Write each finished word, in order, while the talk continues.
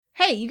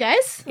Hey, you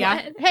guys. Yeah.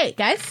 What? Hey,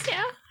 guys.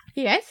 Yeah.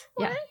 You guys.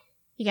 Yeah.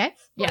 You guys.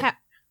 Yeah.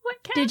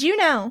 What cat? Did you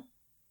know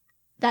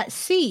that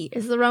C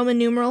is the Roman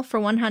numeral for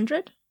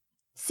 100?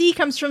 C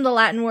comes from the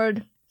Latin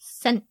word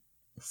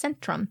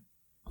centrum.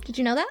 Did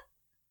you know that?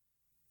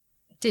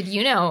 Did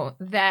you know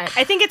that?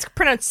 I think it's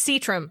pronounced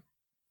Citrum.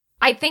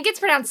 I think it's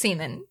pronounced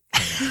semen.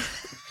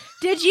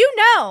 Did you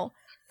know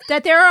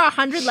that there are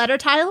 100 letter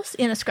tiles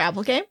in a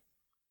Scrabble game?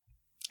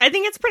 I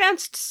think it's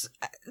pronounced...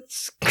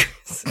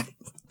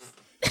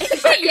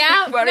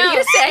 Yeah. What no. are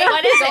you saying?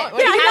 What is it? Yeah,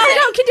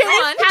 no, continue. Go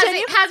on.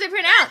 How's it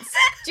pronounced?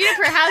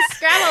 Juniper, how's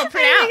Scrabble I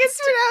pronounced? think it's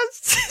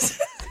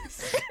pronounced...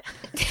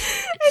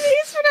 I think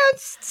it's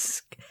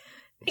pronounced...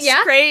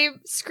 Yeah?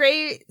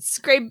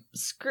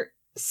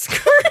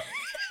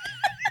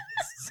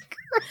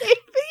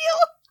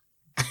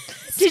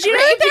 Did you know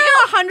that there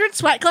are 100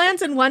 sweat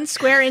glands in 1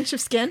 square inch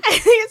of skin? I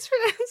think it's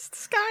pronounced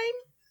Skine.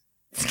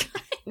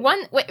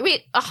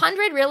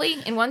 100 really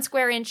in 1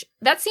 square inch?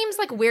 That seems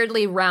like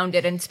weirdly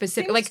rounded and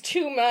specific. Seems Like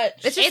too much.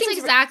 It just It's seems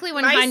exactly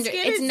 100.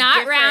 skin It's is not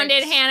different.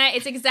 rounded, Hannah.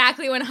 It's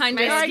exactly 100.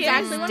 My skin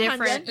exactly is 100.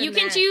 different. You than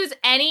can that. choose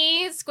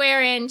any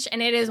square inch,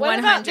 and it is What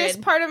 100. about this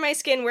part of my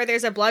skin where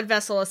there's a blood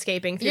vessel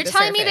escaping through you're the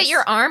telling me surface? that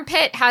your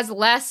armpit has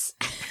less.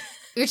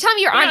 You're telling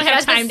me your We don't armpit have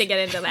has time the, to get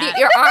into that.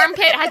 your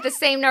armpit has the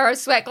same number of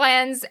sweat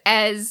glands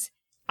as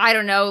I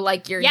don't know,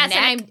 like your Yes, neck.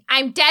 and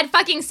I'm dead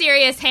fucking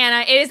serious,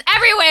 Hannah. It is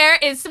everywhere.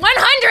 It's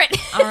 100.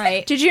 All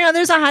right. Did you know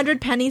there's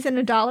 100 pennies in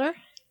a dollar?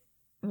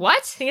 What?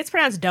 I think it's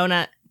pronounced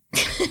donut.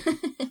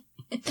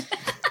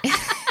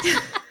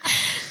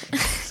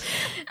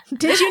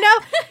 Did you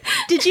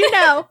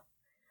know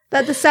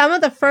that the sum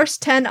of the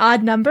first 10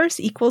 odd numbers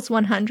equals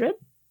 100?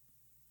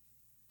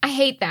 I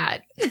hate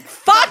that.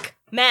 Fuck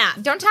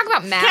math. Don't talk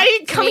about math. Can you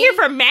to come me. here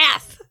for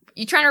math?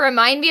 You trying to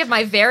remind me of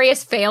my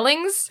various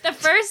failings? The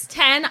first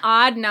 10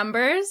 odd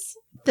numbers.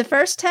 The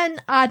first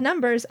 10 odd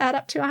numbers add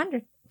up to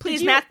 100.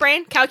 Please, math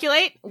brain,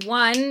 calculate.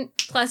 1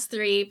 plus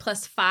 3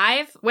 plus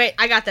 5. Wait,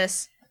 I got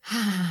this.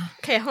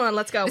 Okay, hold on,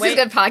 let's go. This Wait. is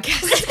a good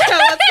podcast.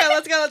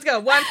 Let's go.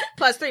 1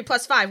 plus 3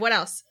 plus 5. What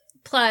else?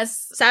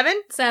 Plus 7?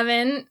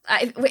 7.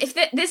 This is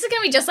going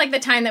to be just like the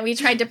time that we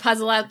tried to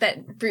puzzle out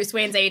that Bruce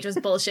Wayne's age was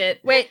bullshit.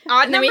 Wait,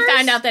 odd And then numbers? we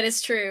found out that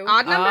it's true.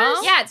 Odd numbers?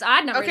 Oh. Yeah, it's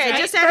odd numbers, Okay, right?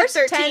 just add First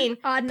 13 10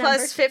 odd plus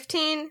numbers.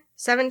 15,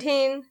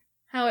 17,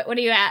 What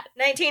are you at?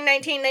 19,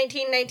 19,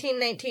 19, 19,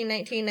 19,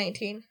 19,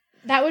 19.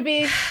 That would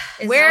be...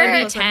 Where all are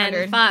equals 10?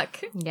 100. Fuck.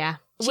 Yeah.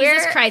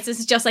 Jesus Christ, this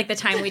is just like the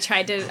time we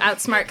tried to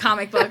outsmart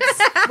comic books.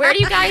 Where do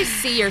you guys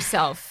see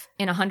yourself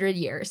in 100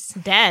 years?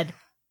 Dead.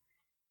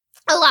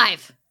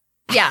 Alive.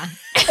 Yeah.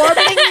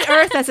 orbiting the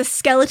earth as a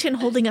skeleton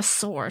holding a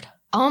sword.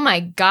 Oh my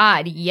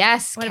God.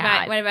 Yes, What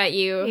Kat. about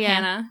you,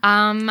 Yeah.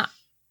 Hannah?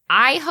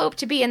 I hope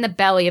to be in the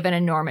belly of an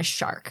enormous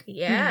shark.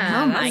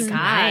 Yeah. Oh my that's God.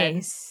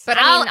 nice. But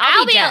I mean,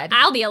 I'll be dead.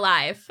 I'll be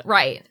alive.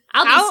 Right.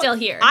 I'll be I'll- still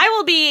here. I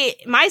will be,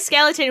 my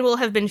skeleton will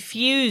have been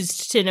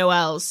fused to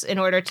Noelle's in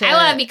order to I will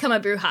have become a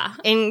bruja.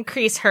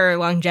 increase her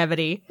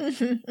longevity.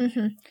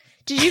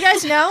 Did you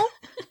guys know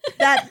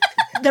that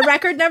the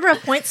record number of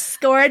points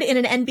scored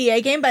in an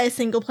NBA game by a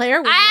single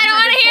player was I don't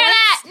want to 100 hear points?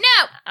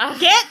 that. No.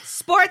 Get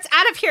sports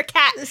out of here,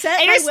 Kat. Set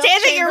I by understand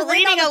Wilt that you're Chamberlain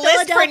reading on a the list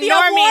for Philadelphia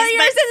normies, Warriors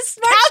but and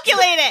Smart-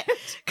 calculate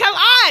it. Come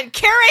on,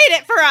 curate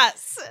it for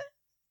us.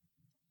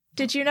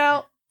 Did you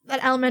know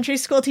that elementary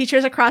school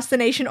teachers across the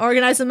nation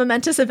organize a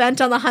momentous event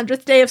on the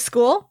 100th day of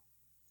school?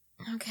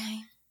 Okay.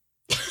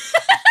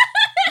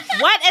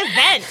 What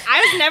event? I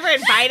was never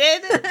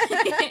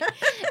invited.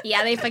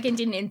 Yeah, they fucking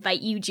didn't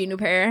invite you,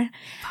 Juniper.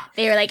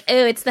 They were like,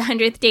 oh, it's the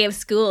 100th day of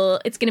school.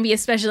 It's going to be a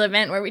special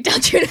event where we tell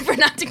Juniper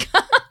not to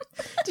come.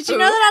 Did you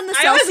know that on the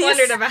I always Celsius?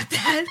 wondered about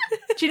that.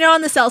 Do you know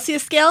on the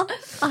Celsius scale,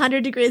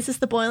 100 degrees is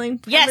the boiling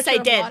Yes, temperature I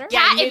of did. water? Yeah,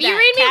 I Kat, knew if you that.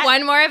 read me Kat-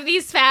 one more of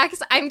these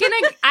facts, I'm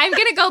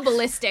gonna go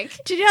ballistic.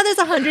 Did you know there's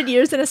 100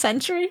 years in a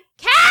century?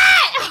 Kat!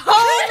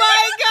 Oh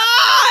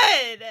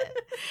my god!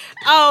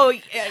 Oh,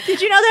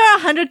 Did you know there are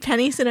 100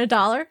 pennies in a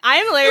dollar?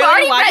 I'm You literally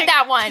already watching. read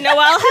that one.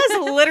 Noelle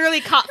has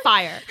literally caught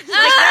fire. Like there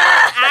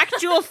are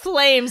actual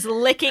flames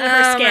licking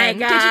her skin.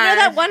 God. Did you know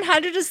that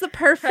 100 is the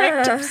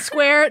perfect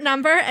square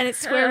number and its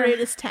square root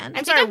is 10? I'm I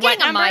think sorry, I'm what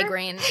getting a number?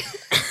 migraine.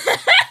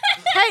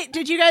 Hey,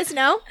 did you guys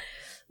know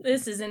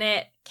This isn't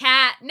it.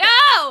 Kat,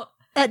 no!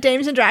 that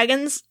Dames and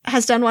Dragons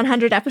has done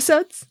 100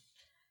 episodes?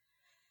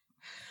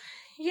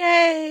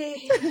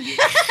 Yay!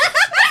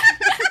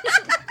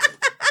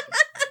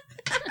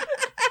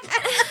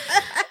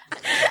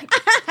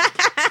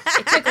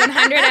 It took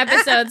 100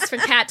 episodes for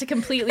Kat to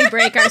completely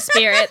break our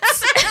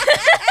spirits.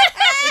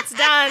 It's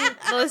done.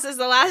 This is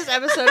the last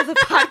episode of the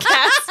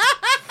podcast.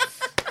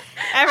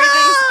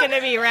 Everything's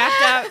gonna be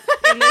wrapped up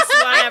in this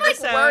one I'm like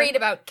episode. worried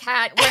about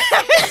Kat. Cat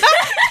is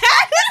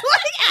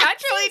like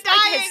actually Like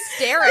dying.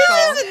 hysterical.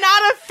 This is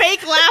not a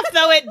fake laugh,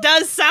 though it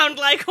does sound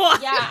like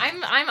one. Yeah,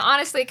 I'm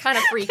honestly kind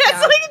of freaked It's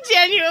out. like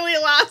genuinely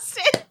lost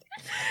it.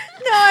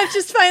 No, I've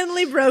just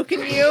finally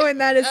broken you, and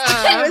that is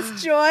the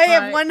truest joy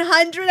right. of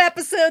 100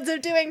 episodes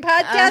of doing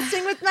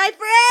podcasting with my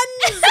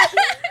friends.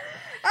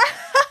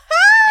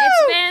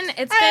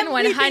 It's been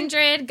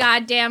 100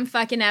 goddamn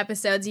fucking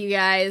episodes, you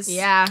guys.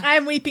 Yeah.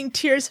 I'm weeping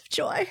tears of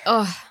joy.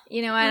 Oh,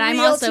 You know what?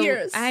 Real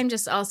tears. I'm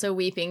just also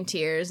weeping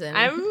tears, and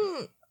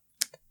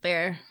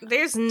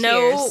There's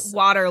no Tears.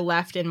 water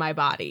left in my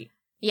body.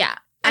 yeah.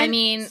 I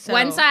mean, so-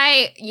 once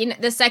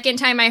the second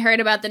time I heard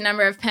about the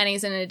number of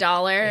pennies in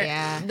 $1,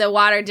 Yeah. the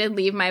water did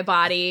leave my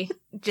body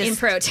in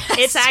protest.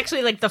 It's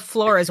actually like the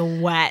floor is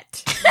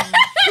wet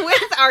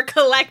with our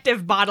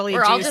collective bodily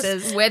we're all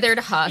juices. just withered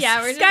husks.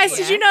 Yeah, we're just- Guys,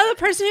 did you know the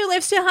person who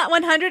lives to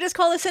 100 is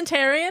called a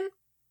centurion?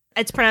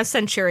 It's pronounced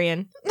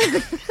centurion.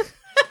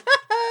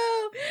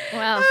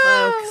 Well,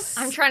 folks.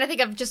 I'm trying to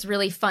think of just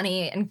really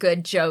funny and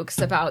good jokes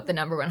about the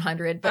number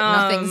 100, but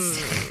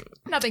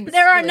nothing's.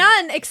 There are really-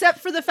 none except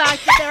for the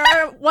fact that there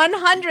are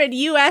 100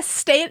 U.S.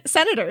 state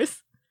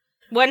senators.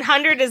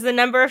 100 is the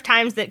number of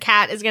times that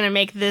Kat is going to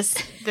make this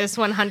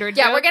 100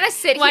 Yeah, joke. we're gonna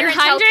sit here and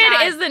tell 100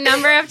 Kat, is the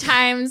number of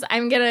times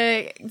I'm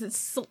gonna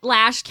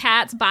slash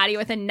Kat's body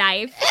with a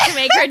knife to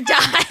make her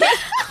die.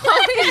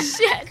 Holy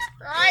shit!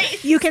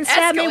 Right? You can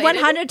stab me Escalated.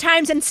 100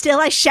 times and still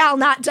I shall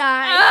not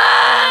die.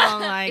 Oh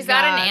my Is God.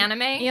 that an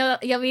anime?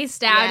 You'll be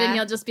stabbed Yeah. and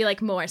you'll just be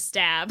like, more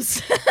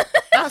stabs.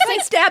 I'll say,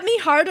 stab me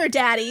harder,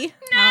 daddy. Okay.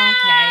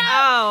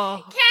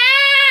 Oh.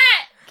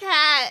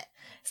 Cat!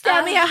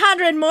 Stab me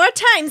 100 more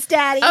times,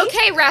 daddy.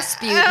 Okay,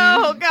 Rasputin.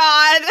 Oh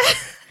God.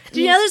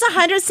 Do you know there's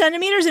 100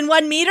 centimeters in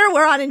 1 meter?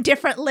 We're on a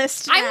different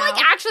list now. I'm like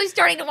actually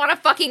starting to want to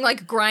fucking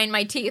like grind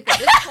my teeth at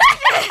this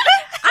point.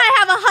 I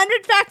have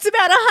 100 facts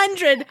about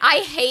 100. I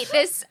hate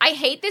this. I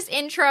hate this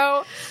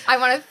intro. I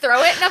want to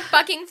throw it in a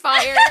fucking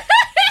fire.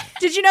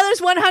 Did you know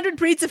there's 100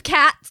 breeds of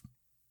cats?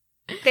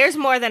 There's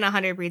more than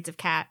 100 breeds of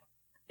cat.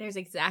 There's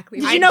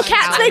exactly. Did you know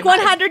cats make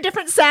 100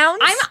 different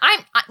sounds?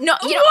 No,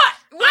 you know What?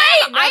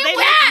 Wait! No, they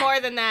make more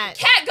than that.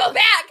 Cat, go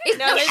back!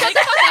 No, they shut make, the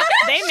fuck up.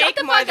 they Shut make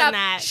the more fuck than up.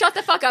 that. Shut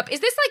the fuck up.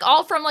 Is this like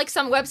all from like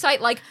some website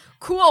like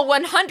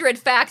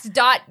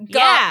cool100facts.gov?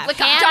 Yeah. Like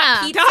Hannah.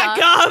 dot pizza.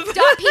 .gov.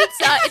 Dot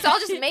pizza. It's all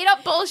just made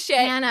up bullshit.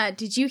 Hannah,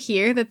 did you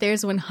hear that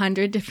there's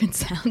 100 different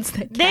sounds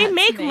that They cats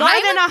make more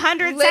I'm than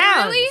 100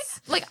 Literally,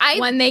 sounds. like I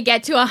When they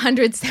get to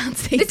 100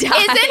 sounds, they this die.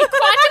 isn't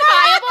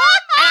quantifiable.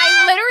 And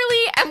I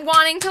literally am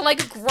wanting to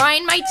like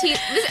grind my teeth.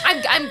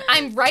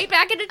 I'm right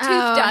back into tooth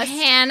Oh, dust.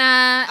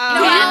 Hannah.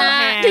 Oh,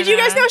 Hannah. Did you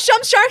guys know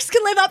some sharks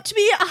can live up to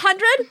be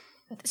 100?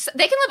 So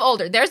they can live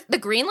older. There's the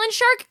Greenland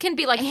shark can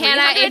be like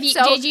Hannah, 300, if you,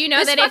 so did you know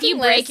this that if you fucking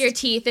break list- your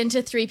teeth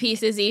into 3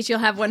 pieces each, you'll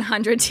have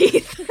 100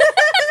 teeth?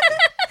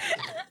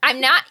 I'm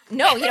not.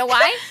 No, you know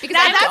why? Because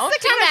Now, I that's don't the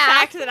do kind math. of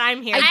fact that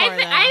I'm here for,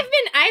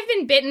 though. I've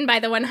been bitten by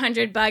the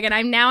 100 bug, and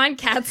I'm now on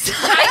Kat's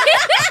side.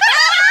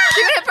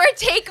 Juniper,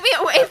 take me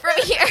away from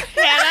here.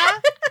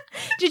 Hannah?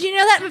 Did you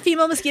know that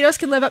female mosquitoes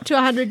can live up to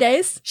 100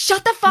 days?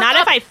 Shut the fuck Not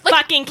up. if I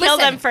fucking kill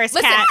them first,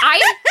 listen, Kat.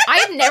 I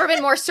have never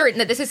been more certain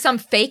that this is some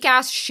fake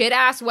ass, shit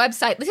ass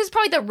website. This is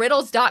probably the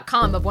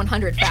riddles.com of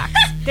 100 facts.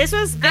 This no,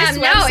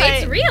 website.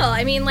 it's real.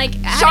 I mean, like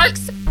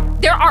Sharks.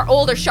 There are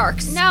older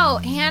sharks. No,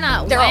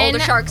 Hannah. There are older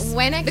sharks.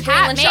 When a The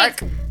cat Greenland makes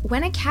shark.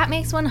 when a cat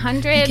makes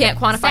 100 You can't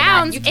quantify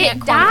sounds, that. You can't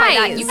it quantify dies.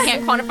 that. You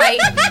can't quantify.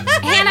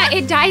 Hannah,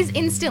 it dies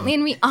instantly,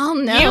 and we all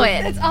know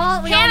it. That's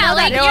all. We Hannah, all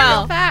know like, that. you're-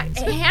 Noel. Fact.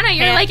 Hannah,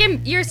 you're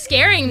you're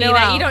scaring me that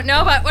Noelle. you don't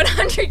know about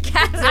 100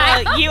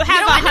 cats. You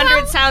have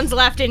 100 sounds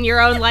left in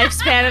your own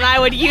lifespan, and I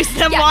would use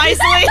them Yeah.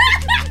 wisely.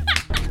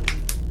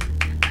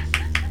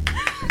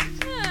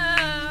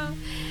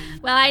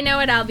 Well, I know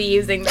what I'll be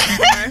using them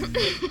for.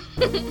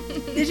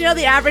 Did you know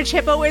the average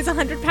hippo weighs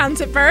 100 pounds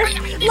at birth?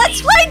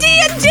 Let's play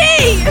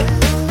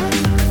D&D!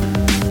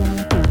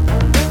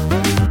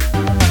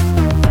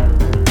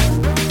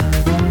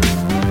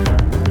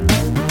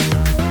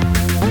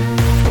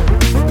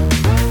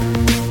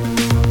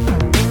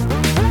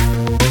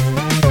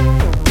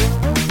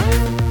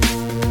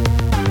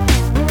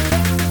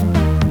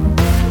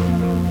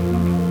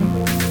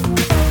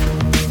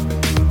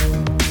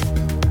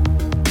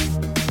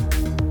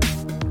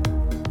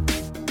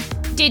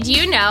 Did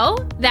you know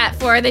that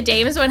for the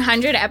Dames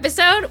 100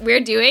 episode, we're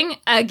doing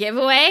a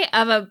giveaway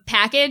of a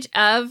package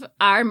of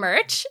our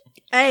merch?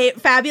 A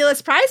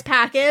fabulous prize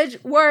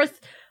package worth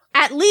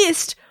at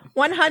least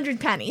 100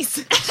 pennies.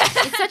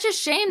 It's such a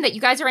shame that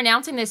you guys are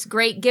announcing this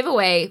great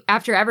giveaway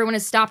after everyone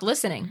has stopped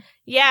listening.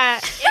 Yeah,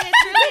 and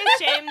it's really a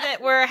shame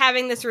that we're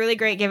having this really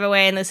great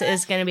giveaway, and this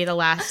is going to be the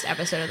last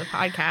episode of the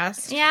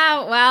podcast.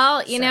 Yeah,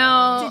 well, you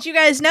know. Did you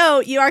guys know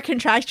you are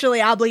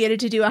contractually obligated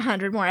to do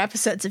 100 more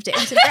episodes of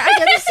Dames and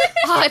Dragons?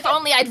 Oh, if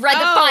only I'd read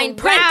the fine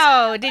print.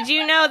 Wow, did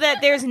you know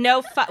that there's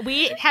no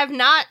we have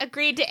not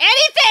agreed to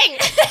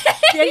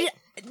anything?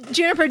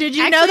 Juniper, did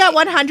you know that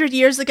 100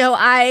 years ago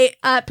I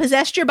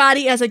possessed your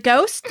body as a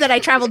ghost, that I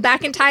traveled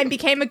back in time,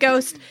 became a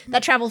ghost,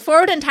 that traveled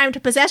forward in time to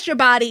possess your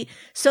body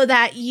so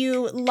that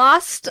you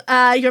lost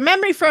your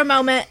memory for a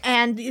moment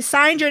and you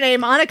signed your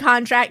name on a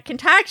contract,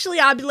 contractually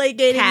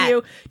obligating Kat.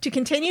 you to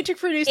continue to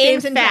produce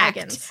Dames and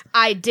Dragons?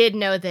 I did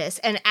know this,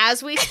 and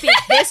as we speak,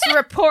 this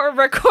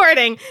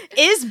recording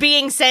is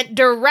being sent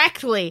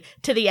directly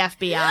to the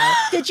FBI.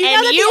 Did you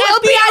and know that you the will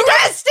FBI be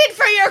arrested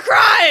for your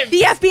crime!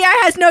 The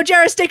FBI has no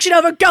jurisdiction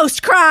over for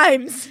ghost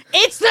crimes.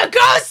 It's the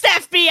Ghost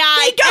FBI!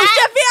 The Ghost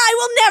FBI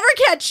will never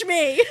catch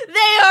me.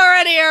 They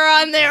already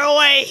are on their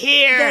way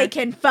here! They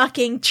can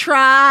fucking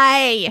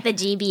try. The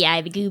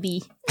GBI, the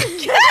Gooby.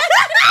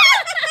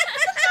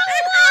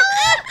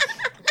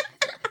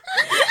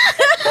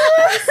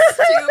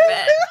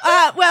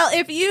 Stupid. Well,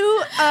 if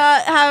you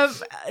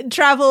have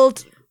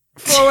traveled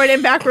forward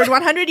and backward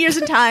 100 years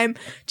in time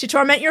to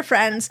torment your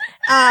friends,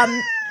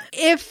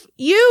 if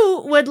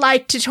you would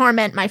like to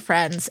torment my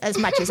friends as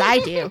much as I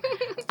do,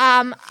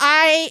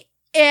 I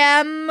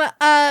am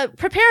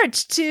prepared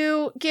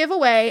to give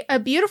away a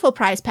beautiful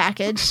prize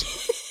package.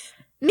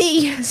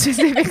 Me,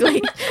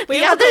 specifically. We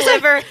will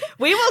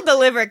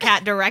deliver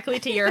Kat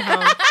directly to your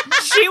home.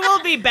 She will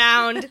be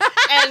bound,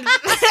 and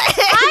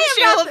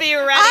she will be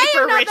ready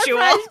for ritual.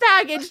 The prize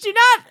package.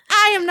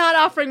 I am not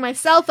offering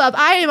myself up.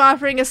 I am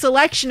offering a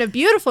selection of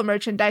beautiful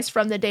merchandise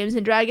from the Dames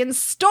and Dragons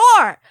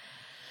store.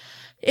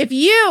 If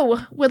you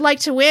would like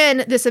to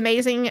win this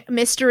amazing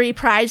mystery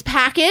prize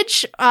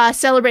package,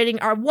 celebrating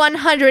our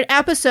 100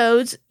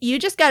 episodes, you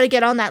just got to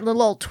get on that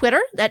little old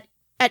Twitter, at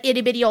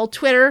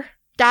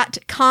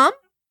ittybitty-old-twitter.com.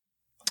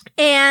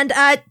 And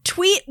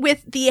tweet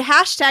with the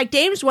hashtag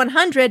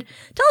Dames100.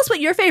 Tell us what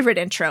your favorite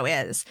intro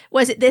is.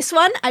 Was it this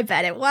one? I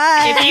bet it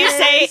was. If you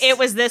say it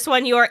was this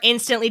one, you are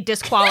instantly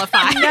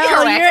disqualified. No,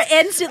 Correct. you're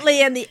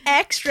instantly in the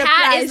extra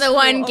Kat prize is the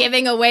one pool.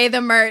 giving away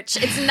the merch.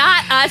 It's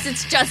not us,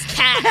 it's just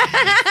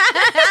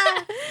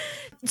Kat.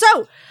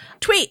 So,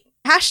 tweet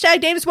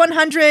hashtag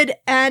Dames100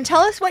 and tell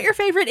us what your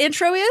favorite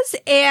intro is,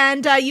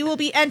 and you will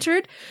be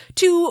entered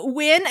to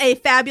win a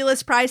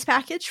fabulous prize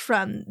package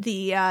from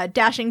the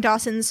Dashing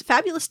Dawson's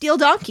Fabulous Deal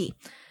Donkey.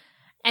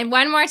 And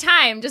one more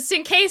time, just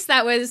in case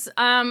that was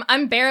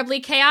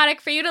unbearably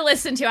chaotic for you to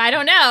listen to. I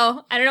don't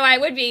know why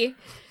it would be.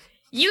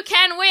 You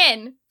can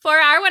win for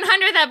our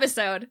 100th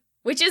episode,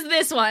 which is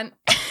this one,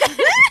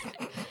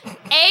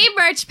 a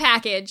merch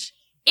package.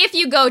 If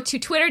you go to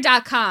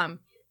twitter.com,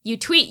 you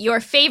tweet your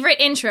favorite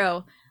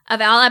intro of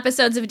all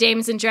episodes of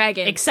Dames and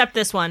Dragons. Except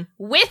this one.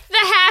 With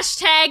the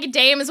hashtag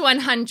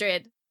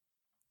Dames100.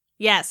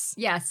 Yes.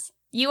 Yes.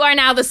 You are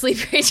now the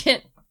sleeper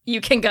agent.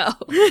 You can go.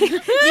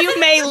 You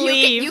may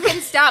leave. You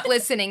can stop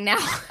listening now.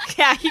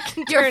 Yeah, you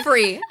can You're turn.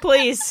 free.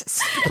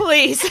 Please.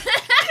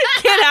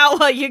 Get out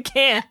while you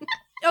can.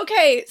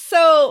 Okay,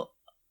 so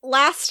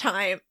last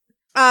time,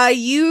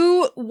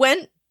 you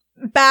went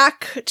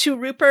back to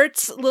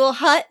Rupert's little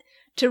hut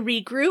to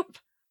regroup,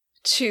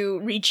 to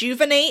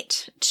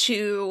rejuvenate,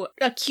 to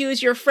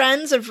accuse your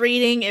friends of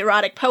reading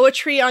erotic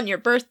poetry on your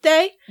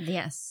birthday.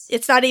 Yes.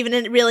 It's not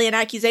even really an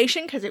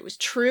accusation because it was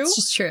true. It's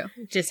just true.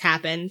 It just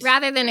happened.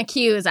 Rather than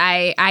accuse,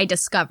 I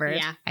discovered,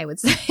 Yeah. I would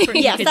say.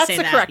 Yes, could that's say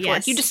the that, correct word.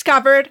 yes. You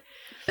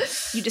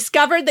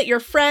discovered that your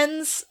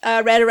friends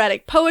read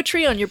erotic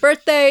poetry on your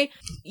birthday.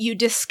 You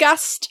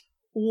discussed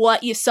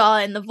what you saw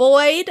in the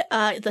void,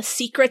 the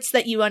secrets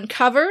that you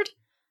uncovered,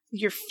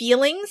 your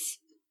feelings.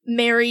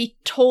 Mary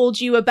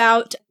told you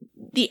about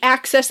the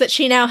access that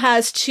she now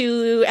has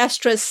to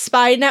Estra's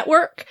spy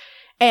network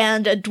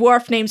and a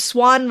dwarf named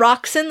Swan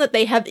Roxon that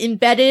they have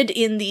embedded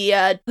in the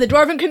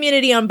dwarven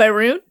community on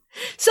Baroon.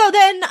 So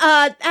then,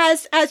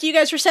 as you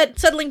guys were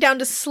settling down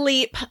to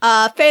sleep,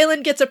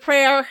 Phelan gets a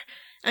prayer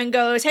and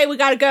goes, "Hey, we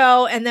gotta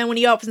go." And then when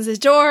he opens his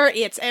door,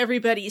 it's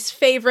everybody's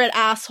favorite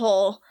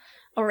asshole,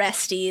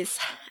 Orestes.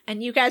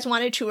 And you guys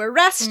wanted to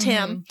arrest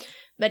him,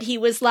 but he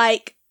was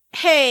like,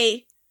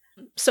 "Hey,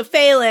 so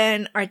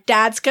Phelan, our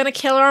dad's gonna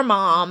kill our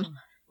mom.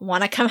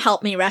 Want to come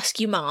help me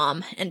rescue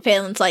mom?" And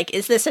Phelan's like,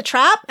 "Is this a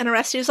trap?" And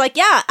Orestes was like,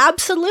 "Yeah,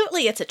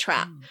 absolutely it's a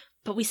trap.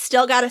 But we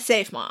still gotta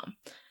save mom."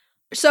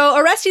 So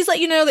Orestes let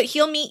you know that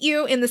he'll meet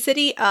you in the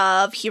city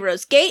of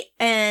Heroes Gate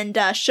and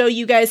show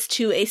you guys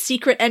to a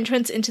secret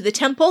entrance into the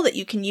temple that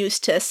you can use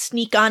to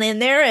sneak on in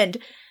there and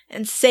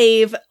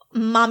save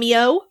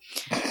Mamio.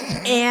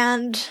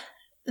 And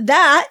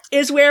that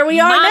is where we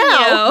are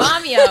now.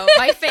 Mamio,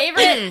 my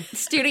favorite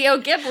Studio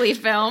Ghibli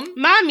film.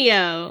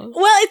 Mamio.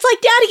 Well, it's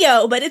like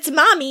Daddy-O, but it's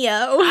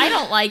Mamio. I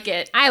don't like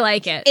it. I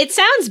like it. It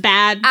sounds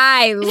bad.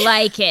 I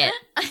like it.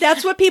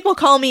 That's what people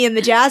call me in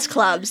the jazz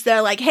clubs.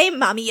 They're like, "Hey,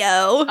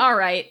 Mamio." All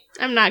right.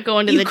 I'm not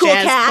going to You the cool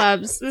jazz cat.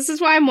 clubs. This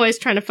is why I'm always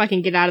trying to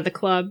fucking get out of the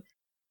club.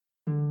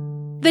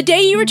 The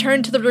day you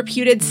return to the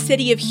reputed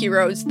City of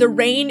Heroes, the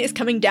rain is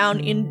coming down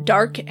in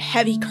dark,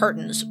 heavy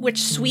curtains, which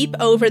sweep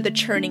over the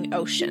churning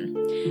ocean.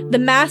 The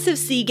massive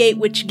sea gate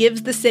which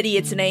gives the city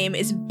its name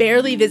is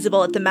barely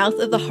visible at the mouth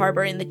of the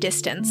harbor in the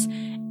distance,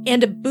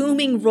 and a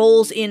booming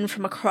rolls in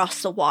from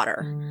across the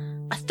water.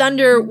 A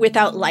thunder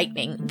without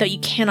lightning, though you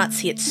cannot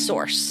see its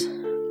source.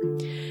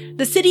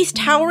 The city's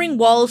towering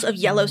walls of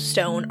yellow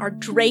stone are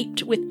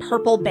draped with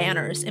purple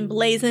banners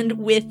emblazoned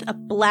with a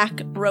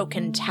black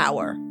broken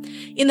tower.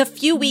 In the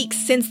few weeks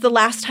since the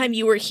last time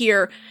you were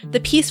here, the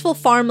peaceful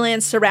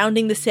farmland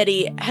surrounding the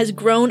city has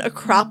grown a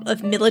crop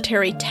of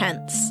military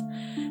tents.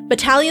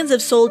 Battalions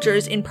of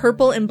soldiers in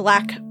purple and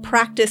black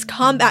practice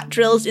combat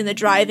drills in the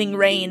driving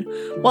rain,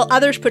 while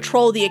others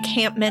patrol the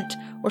encampment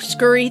or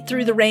scurry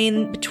through the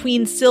rain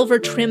between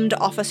silver-trimmed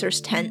officers'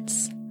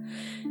 tents.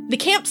 The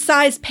camp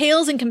size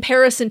pales in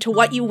comparison to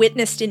what you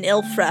witnessed in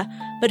Ilfra,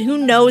 but who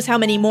knows how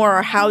many more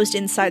are housed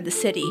inside the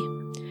city.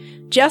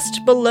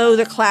 Just below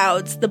the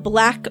clouds, the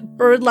black,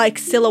 bird-like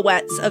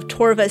silhouettes of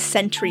Torva's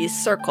sentries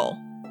circle,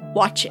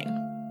 watching.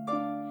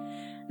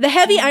 The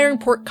heavy iron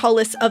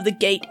portcullis of the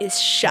gate is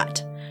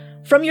shut.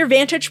 From your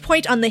vantage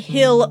point on the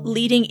hill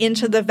leading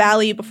into the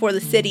valley before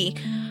the city,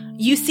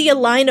 you see a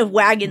line of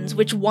wagons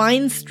which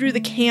winds through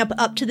the camp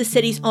up to the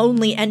city's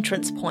only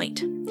entrance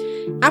point.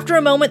 After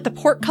a moment, the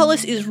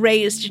portcullis is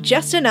raised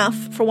just enough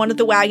for one of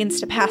the wagons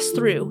to pass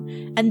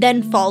through, and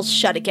then falls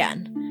shut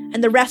again,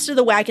 and the rest of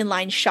the wagon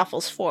line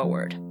shuffles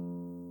forward.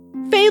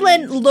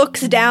 Phelan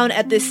looks down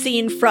at this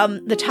scene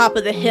from the top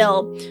of the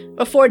hill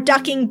before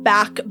ducking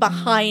back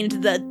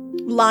behind the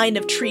line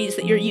of trees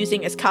that you're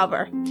using as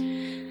cover.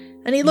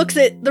 And he looks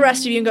at the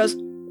rest of you and goes,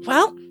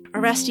 well,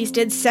 Orestes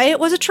did say it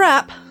was a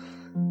trap.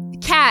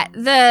 Kat,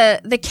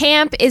 the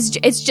camp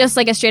it's just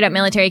like a straight up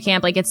military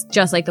camp, like it's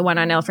just like the one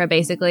on Ilfra,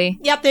 basically.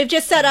 Yep, they've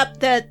just set up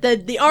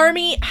the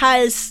army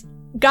has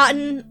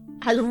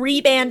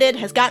rebanded,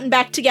 has gotten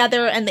back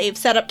together, and they've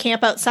set up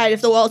camp outside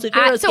of the walls of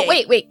Heroes So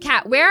Gate. wait,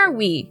 Kat, where are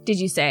we, did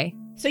you say?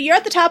 So you're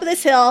at the top of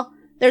this hill,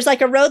 there's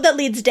like a road that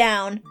leads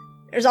down,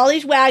 there's all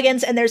these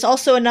wagons, and there's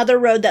also another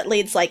road that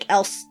leads like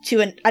else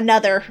to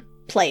another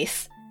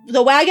place.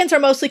 The wagons are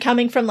mostly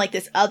coming from like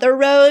this other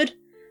road.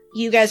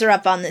 You guys are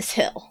up on this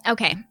hill.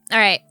 Okay, all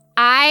right.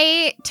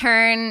 I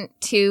turn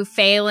to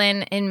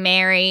Phelan and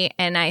Mary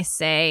and I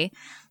say,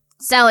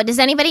 so does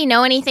anybody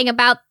know anything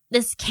about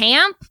this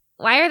camp?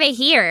 Why are they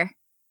here?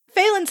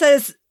 Phelan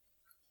says,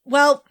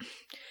 well,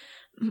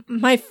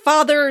 my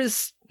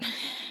father's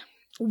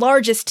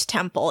largest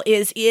temple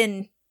is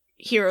in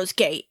Heroes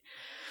Gate.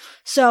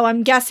 So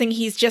I'm guessing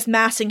he's just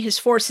massing his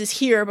forces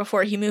here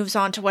before he moves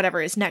on to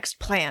whatever his next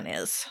plan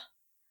is.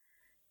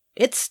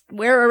 It's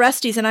where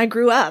Orestes and I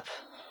grew up.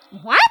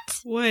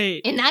 What?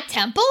 Wait. In that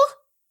temple?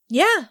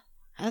 Yeah.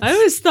 I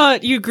always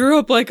thought you grew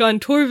up like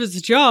on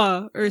Torva's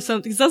jaw or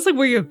something. 'Cause that's like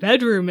where your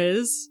bedroom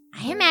is.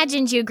 I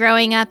imagined you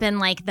growing up in,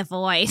 like, the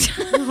void.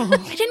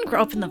 I didn't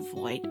grow up in the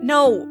void.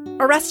 No,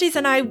 Orestes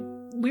and I,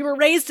 we were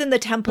raised in the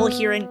temple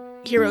here in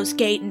Heroes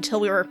Gate until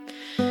we were,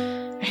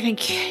 I think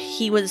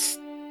he was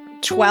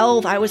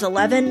 12, I was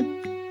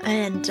 11,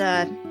 and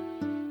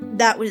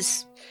that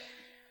was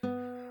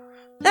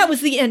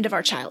the end of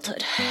our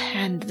childhood.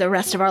 And the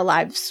rest of our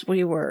lives,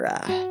 we were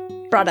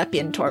brought up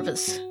in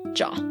Torva's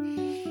jaw.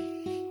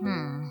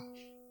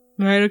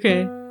 Right,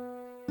 okay.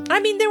 I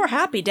mean, they were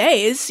happy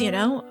days, you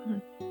know,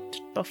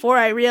 before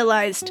I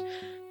realized,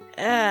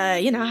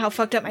 how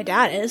fucked up my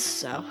dad is,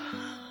 so.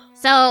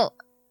 So,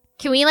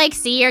 can we, like,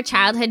 see your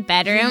childhood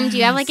bedroom? Do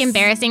you have, like,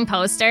 embarrassing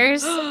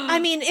posters? I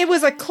mean, it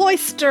was a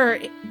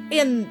cloister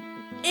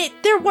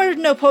there were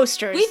no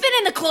posters. We've been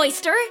in the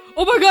cloister.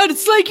 Oh my god,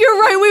 it's like you're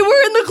right, we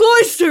were in the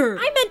cloister!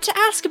 I meant to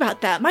ask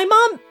about that. My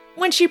mom,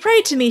 when she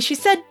prayed to me, she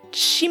said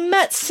she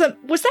met some...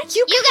 Was that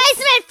you? You guys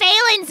met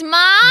Phelan's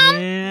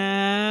mom?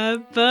 Yeah,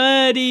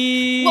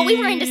 buddy. Well, we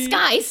were in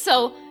disguise,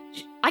 so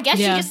I guess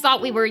Yeah. she just thought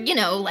we were,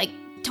 like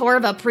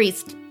Torva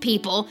priest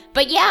people.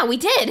 But yeah, we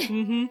did.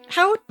 Mm-hmm.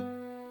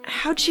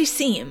 How'd she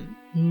seem?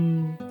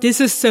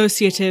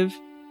 Disassociative.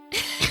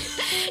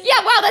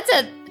 Yeah, wow, that's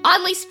a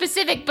oddly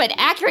specific but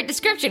accurate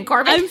description,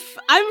 Corbin.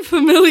 I'm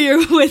familiar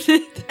with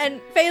it.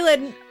 And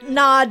Phelan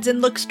nods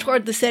and looks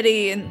toward the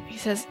city, and he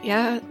says,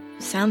 yeah,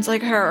 sounds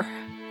like her.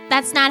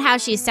 That's not how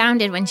she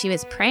sounded when she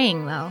was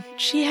praying, though.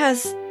 She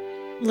has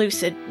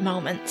lucid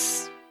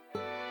moments.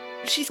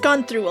 She's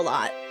gone through a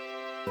lot.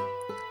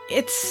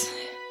 It's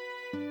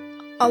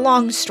a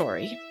long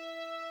story.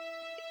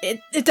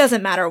 It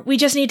doesn't matter. We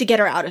just need to get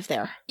her out of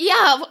there.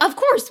 Yeah, of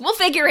course, we'll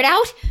figure it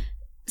out.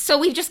 So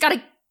we've just got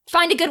to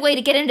find a good way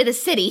to get into the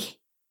city.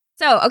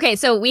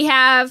 So we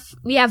have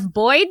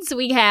Boyds,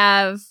 we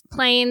have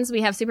planes,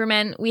 we have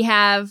Supermen, we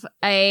have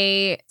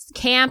a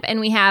camp, and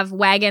we have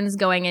wagons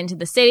going into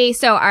the city.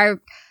 So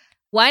our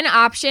one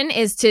option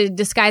is to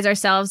disguise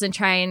ourselves and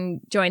try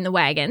and join the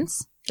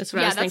wagons. That's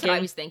what I was thinking. What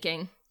I was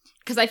thinking.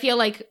 Because I feel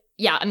like,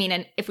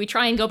 and if we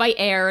try and go by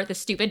air, the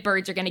stupid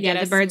birds are going to get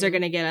us. Yeah, the birds are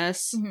going to get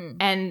us. Mm-hmm.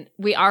 And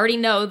we already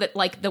know that,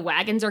 like, the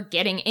wagons are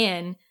getting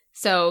in.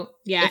 So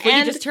Yeah, if we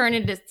and could just turn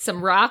into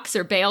some rocks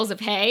or bales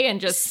of hay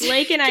and just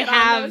Slake and I get on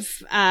have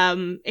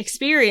those.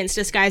 experience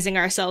disguising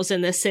ourselves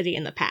in this city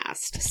in the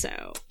past,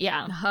 so.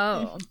 Yeah.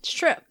 Oh.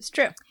 It's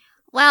true.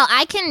 Well,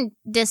 I can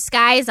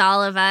disguise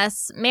all of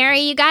us.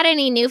 Mary, you got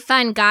any new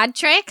fun god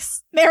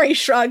tricks? Mary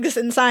shrugs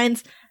and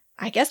signs,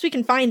 I guess we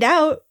can find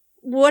out.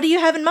 What do you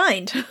have in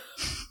mind?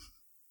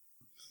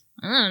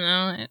 I don't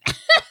know.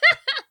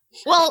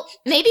 Well,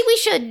 maybe we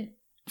should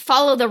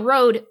follow the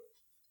road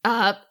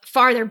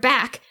farther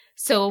back.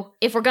 So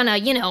if we're gonna,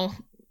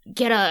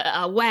 get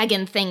a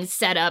wagon thing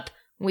set up,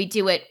 we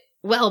do it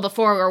well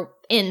before we're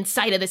in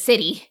sight of the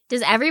city.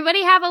 Does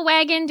everybody have a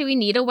wagon? Do we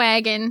need a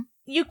wagon?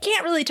 You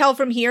can't really tell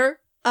from here.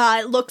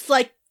 It looks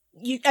like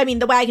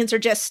the wagons are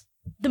just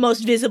the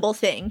most visible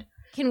thing.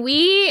 Can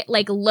we,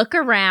 look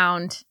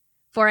around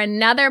for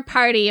another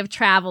party of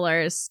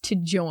travelers to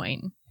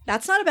join?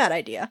 That's not a bad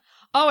idea.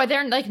 Oh, are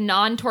there like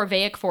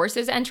non-Torvaic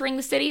forces entering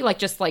the city? Like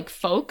just like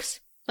folks?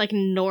 Like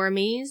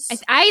normies.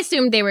 I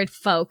assumed they were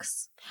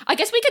folks. I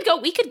guess we could go.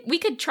 We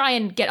could try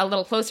and get a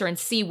little closer and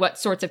see what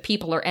sorts of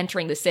people are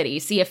entering the city.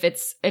 See if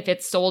it's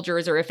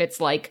soldiers or if it's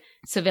like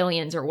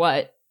civilians or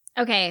what.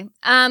 Okay.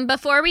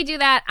 Before we do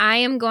that, I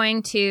am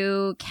going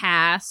to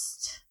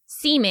cast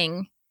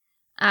Seeming,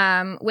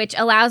 which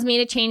allows me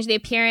to change the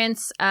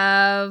appearance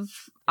of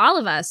all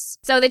of us.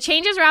 So the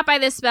changes wrought by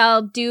this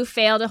spell do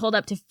fail to hold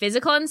up to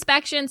physical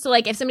inspection. So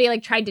like if somebody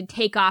like tried to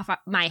take off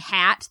my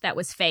hat that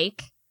was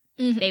fake,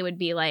 they would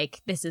be like,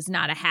 this is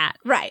not a hat.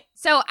 Right.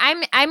 So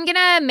I'm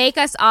gonna make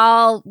us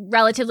all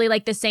relatively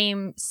like the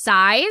same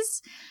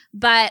size,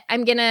 but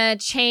I'm gonna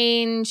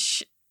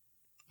change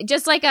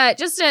just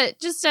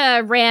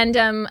a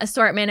random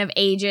assortment of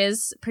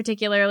ages,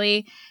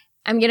 particularly.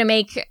 I'm gonna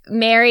make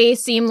Mary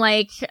seem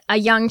like a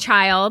young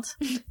child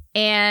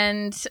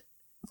and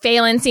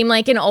Phelan seem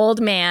like an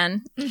old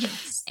man.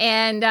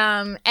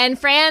 And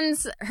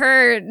Fran's,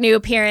 her new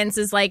appearance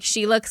is like,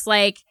 she looks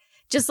like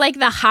just like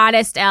the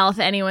hottest elf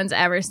anyone's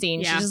ever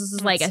seen. Yeah, She just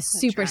is like a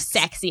super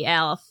sexy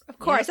elf. Of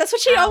course. That's what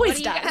she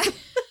always what do you does.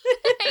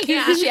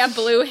 Yeah. Does she have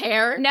blue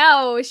hair?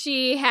 No,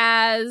 she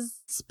has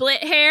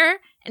split hair,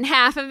 and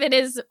half of it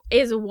is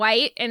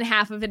white and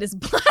half of it is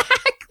black,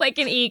 like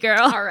an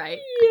e-girl. All right.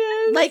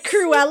 Like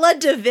Cruella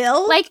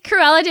DeVille? Like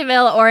Cruella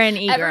DeVille or an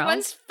e-girl.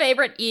 Everyone's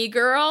favorite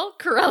e-girl,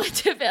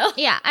 Cruella DeVille.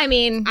 Yeah, I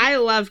mean, I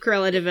love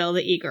Cruella DeVille,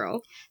 the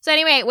e-girl. so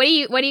anyway, what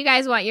do you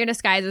guys want your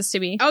disguises to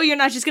be? Oh, you're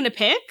not just gonna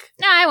pick?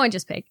 No, I won't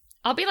just pick.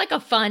 I'll be like a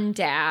fun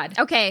dad.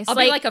 Okay, I'll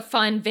be like a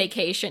fun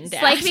vacation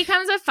dad. Slake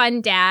becomes a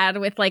fun dad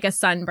with like a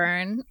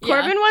sunburn.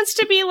 Corbin wants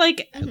to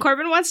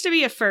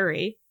be a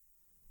furry.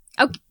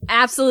 Okay,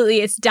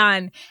 absolutely, it's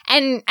done.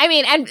 And I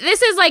mean, and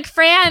this is like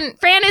Fran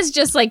is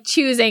just like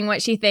choosing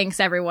what she thinks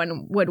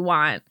everyone would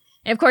want.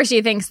 And of course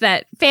she thinks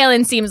that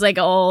Phelan seems like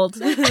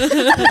old.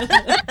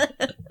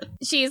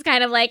 She's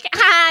kind of like,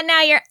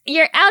 now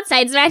your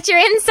outsides match your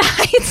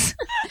insides.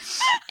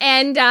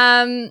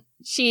 And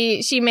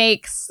she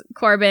makes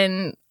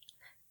Corbin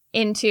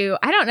into,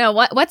 I don't know,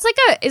 what's like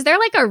is there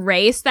like a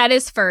race that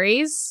is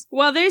furries?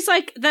 Well, there's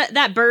like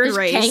that bird There's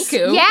race.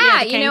 Kenku.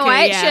 Yeah, the you know Kenku,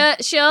 what?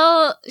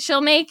 yeah.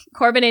 She'll make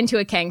Corbin into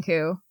a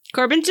Kenku.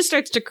 Corbin just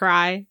starts to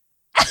cry.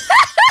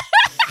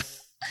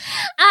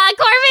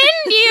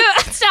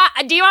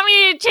 Corbin, do you want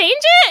me to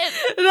change it?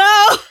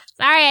 No!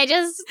 Sorry, I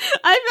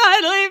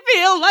finally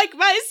feel like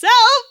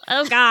myself!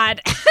 oh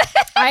God.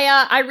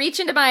 I reach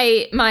into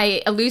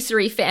my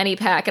illusory fanny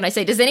pack and I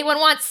say, does anyone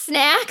want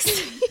snacks?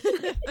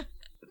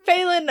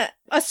 Phelan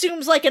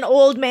assumes like an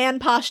old man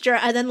posture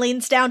and then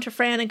leans down to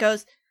Fran and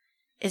goes,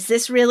 is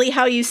this really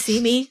how you see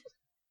me?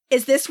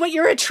 Is this what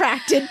you're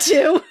attracted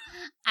to?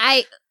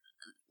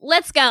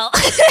 Let's go.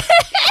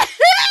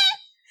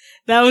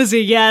 That was a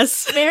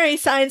yes. Mary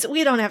signs,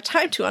 we don't have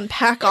time to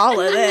unpack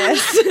all of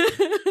this.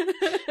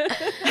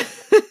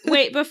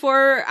 Wait,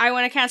 before I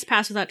want to cast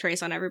Pass Without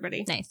Trace on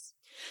everybody. Nice.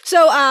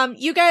 So,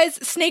 you guys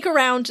snake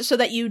around so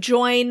that you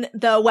join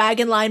the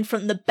wagon line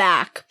from the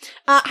back.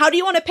 How do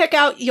you want to pick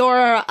out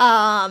your,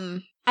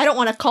 I don't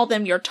want to call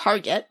them your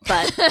target,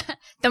 but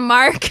The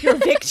mark. your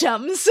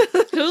victims?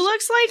 Who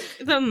looks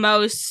like the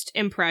most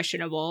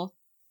impressionable?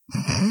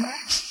 Why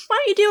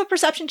don't you do a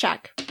perception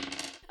check?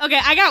 Okay,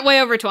 I got way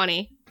over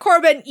 20.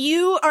 Corbin,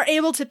 you are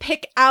able to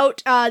pick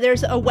out,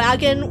 there's a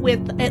wagon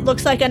with, it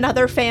looks like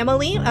another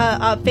family,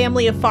 a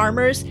family of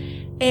farmers,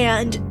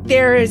 and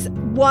there's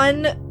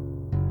one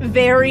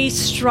very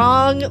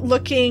strong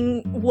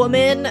looking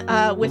woman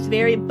with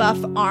very buff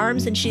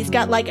arms, and she's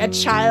got like a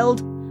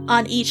child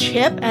on each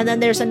hip, and then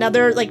there's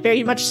another like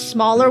very much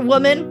smaller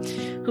woman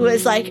who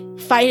is like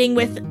fighting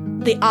with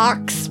the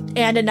ox,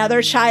 and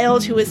another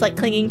child who is like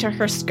clinging to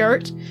her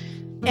skirt.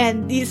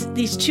 And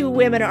these two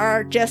women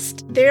are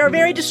they are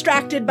very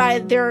distracted by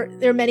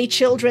their many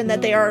children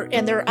that they are,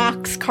 and their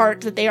ox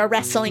cart that they are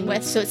wrestling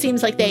with. So it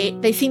seems like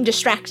they seem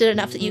distracted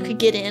enough that you could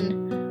get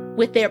in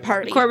with their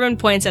party. Corbin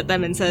points at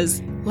them and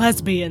says,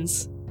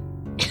 lesbians.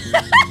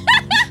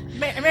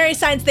 Mary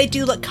signs they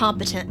do look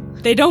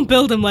competent. They don't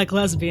build them like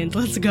lesbians.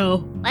 Let's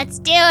go. Let's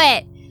do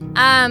it.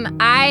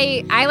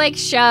 I like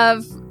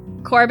shove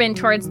Corbin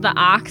towards the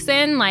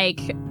oxen,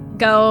 like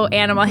go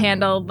animal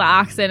handle the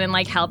oxen and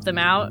like help them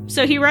out.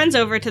 So he runs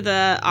over to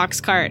the ox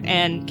cart,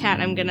 and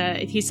Kat,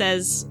 he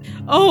says,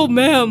 oh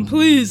ma'am,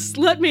 please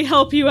let me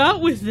help you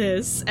out with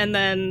this. And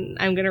then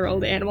I'm gonna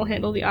roll to animal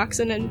handle the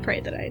oxen and pray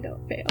that I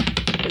don't fail,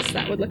 because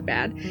that would look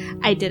bad.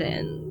 I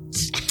didn't.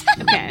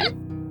 Okay.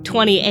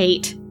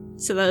 28.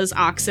 So those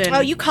oxen. Oh,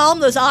 you calm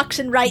those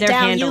oxen right They're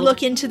down. handled. You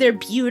look into their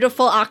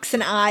beautiful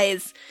oxen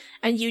eyes,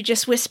 and you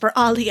just whisper,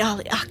 Ollie,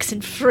 Ollie, oxen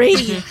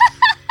free.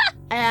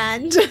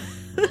 And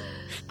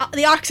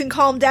the oxen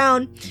calm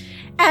down.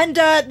 And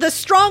the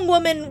strong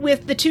woman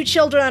with the two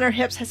children on her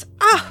hips says,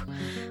 oh,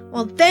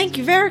 well, thank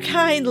you very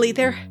kindly.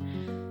 They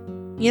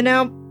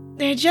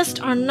just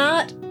are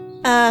not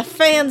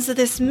fans of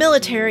this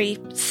military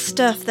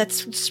stuff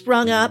that's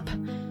sprung up.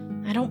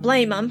 I don't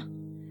blame them.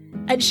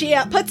 And she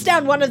puts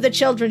down one of the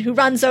children, who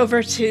runs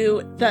over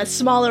to the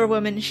smaller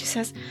woman, and she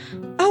says,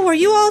 "Oh, are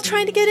you all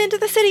trying to get into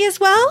the city as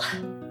well?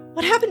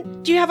 What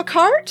happened? Do you have a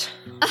cart?"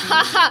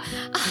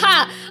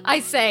 I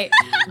say,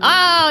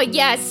 "Oh,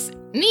 yes.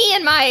 Me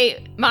and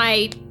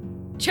my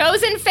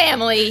chosen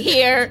family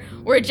here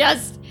were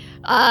just,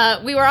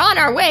 we were on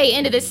our way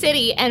into the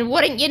city, and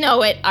wouldn't you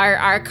know it,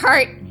 our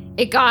cart,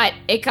 it got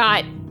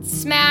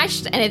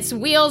smashed, and its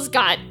wheels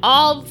got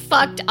all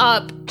fucked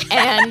up,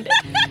 and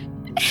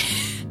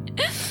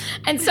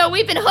and so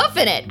we've been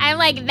hoofing it." I'm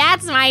like,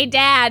 "That's my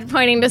dad,"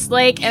 pointing to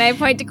Slake, and I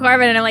point to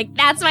Corbin, and I'm like,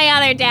 "That's my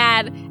other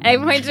dad," and I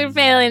point to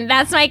Phelan,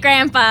 "That's my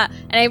grandpa,"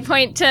 and I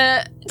point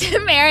to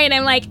Mary, and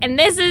I'm like, "And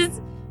this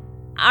is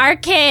our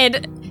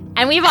kid,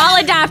 and we've all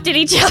adopted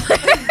each other."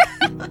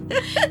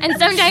 And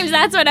sometimes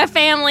that's what a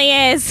family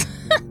is.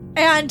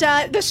 And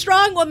the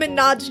strong woman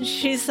nods, and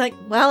she's like,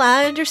 "Well,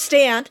 I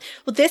understand.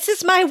 Well, this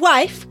is my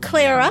wife,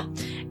 Clara,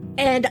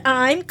 and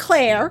I'm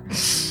Claire,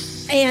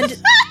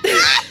 and..."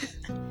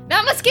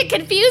 That must get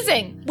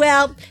confusing.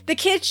 Well, the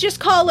kids just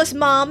call us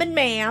Mom and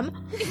Ma'am.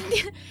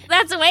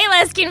 That's way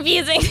less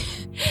confusing.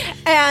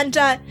 And,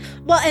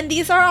 and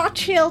these are our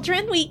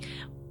children.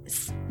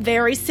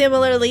 Very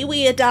similarly,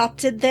 we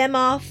adopted them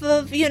off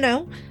of,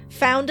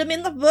 found them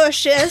in the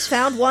bushes,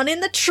 found one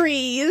in the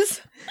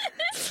trees.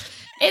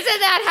 Isn't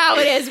that how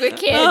it is with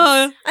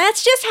kids?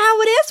 That's just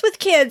how it is with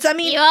kids. I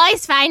mean, You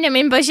always find them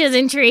in bushes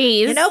and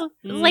trees. It's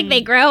like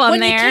they grow them when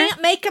there. you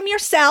can't make them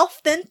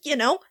yourself, then,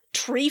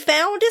 tree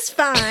found is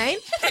fine.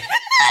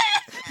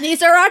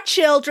 These are our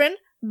children,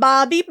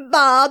 Bobby,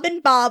 Bob,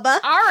 and Baba.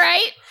 All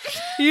right.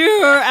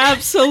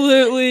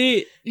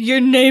 Your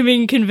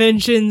naming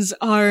conventions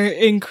are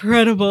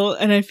incredible,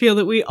 and I feel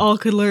that we all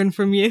could learn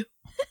from you.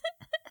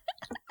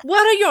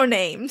 What are your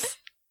names?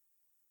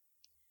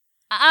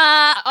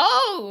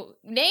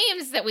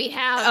 Names that we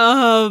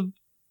have.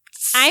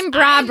 I'm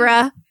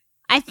Brabra.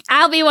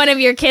 I'll be one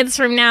of your kids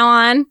from now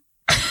on.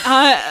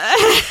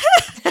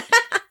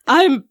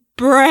 I'm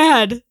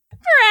Brad.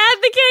 Brad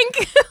the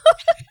King.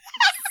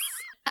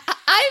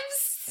 I'm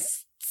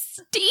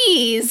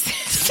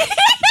Steez.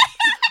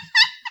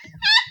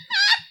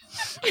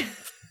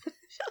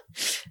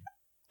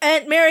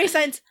 And Mary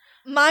signs,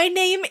 "My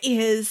name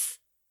is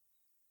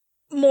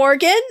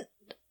Morgan,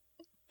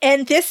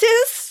 and this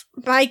is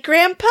my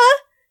grandpa,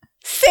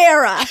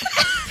 Sarah."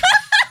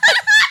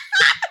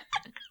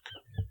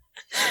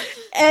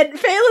 And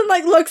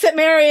Phelan looks at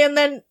Mary and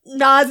then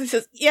nods and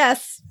says,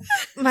 "Yes,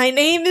 my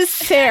name is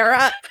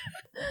Sarah."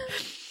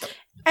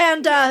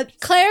 And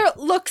Claire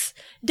looks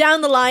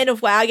down the line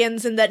of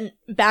wagons and then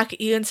back at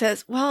you and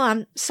says, "Well,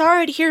 I'm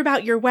sorry to hear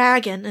about your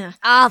wagon.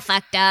 All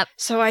fucked up.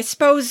 So I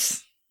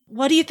suppose,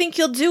 what do you think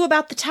you'll do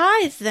about the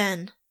tithe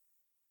then?"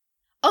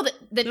 Oh, the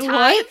The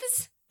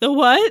tithes? The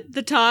what?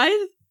 The tithe?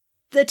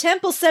 The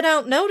temple sent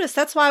out notice.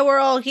 That's why we're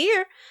all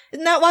here.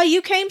 Isn't that why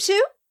you came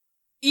too?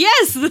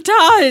 Yes, the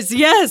tithes,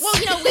 yes!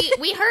 Well,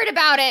 we heard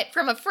about it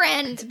from a It's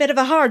friend. a bit of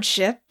a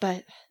hardship,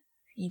 but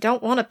you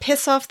don't want to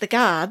piss off the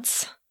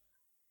gods.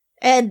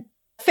 And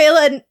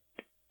Phelan,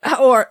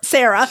 or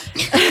Sarah,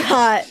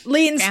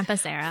 leans Grandpa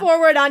Sarah.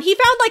 forward on. He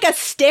found a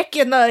stick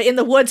in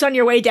the woods on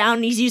your way down,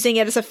 and he's using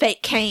it as a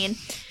fake cane.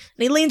 And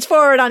he leans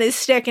forward on his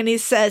stick and he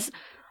says,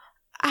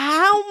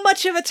 "How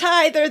much of a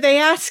tithe are they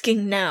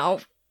asking now?"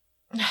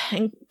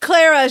 And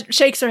Clara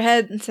shakes her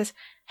head and says,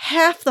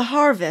 "Half the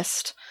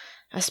harvest.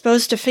 I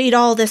suppose to feed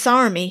all this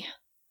army."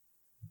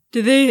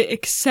 Do they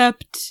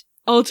accept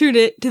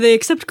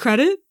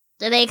credit?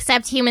 Do they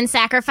accept human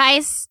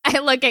sacrifice? I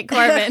look at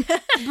Corbin.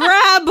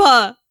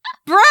 Brabra!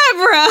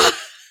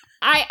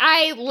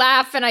 I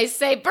laugh and I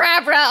say,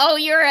 "Brabra, oh,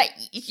 you're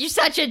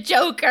such a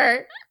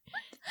joker."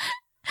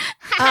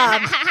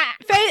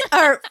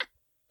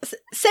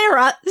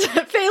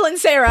 Phelan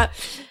Sarah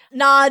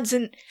nods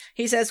and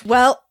he says,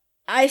 "Well,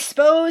 I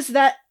suppose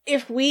that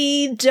if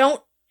we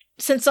don't,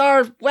 since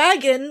our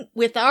wagon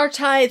with our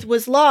tithe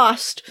was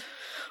lost,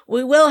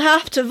 we will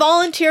have to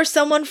volunteer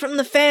someone from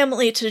the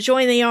family to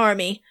join the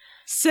army."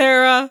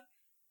 Sarah.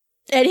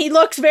 And he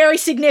looks very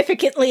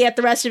significantly at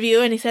the rest of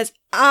you and he says,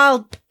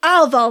 I'll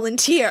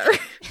volunteer."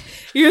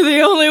 You're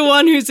the only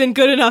one who's in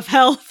good enough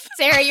health.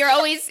 Sarah, you're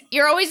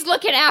always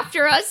looking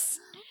after us.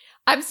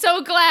 I'm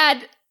so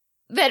glad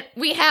that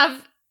we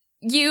have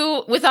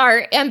you with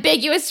our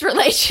ambiguous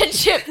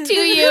relationship to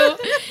you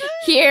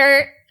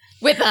here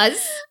with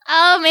us.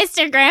 Oh,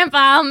 Mr. Grandpa,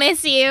 I'll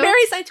miss you.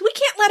 Mary signs, "We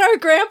can't let our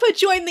grandpa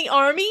join the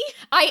army."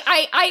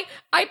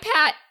 I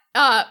pat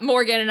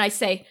Morgan and I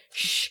say,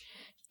 "Shh,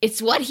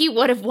 it's what he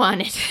would have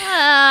wanted." Oh,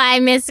 I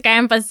miss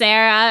Grandpa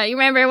Sarah. You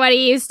remember what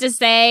he used to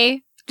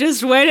say?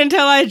 Just wait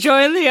until I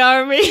join the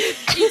army.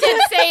 He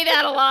did say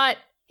that a lot.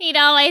 He'd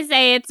always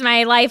say it's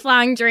my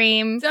lifelong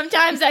dream.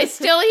 Sometimes I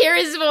still hear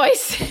his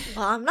voice.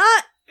 Well, I'm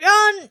not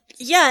gone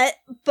yet,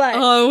 but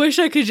Oh, I wish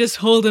I could just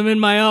hold him in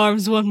my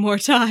arms one more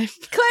time.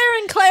 Claire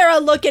and Clara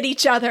look at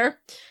each other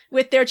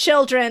with their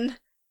children.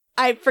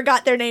 I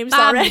forgot their names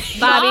already.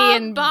 Bobby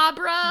and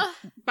Barbara.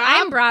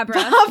 I'm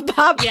Brabra.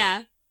 Bob.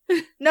 Yeah.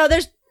 No,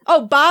 there's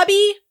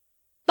Bobby,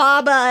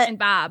 Baba, And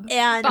Bob.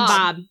 and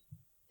Bob.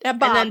 And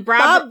Bob. And then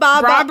Bob,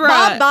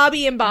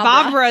 Bobby, and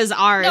Barbara. Babra's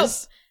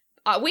ours.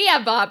 We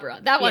have Barbara.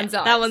 That one's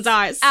ours. That one's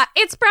ours.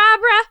 It's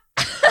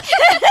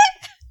Barbara.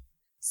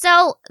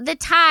 So the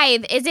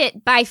tithe, is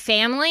it by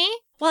family?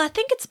 Well, I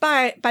think it's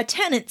by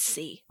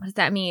tenancy. What does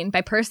that mean?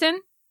 By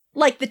person?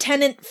 Like the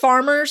tenant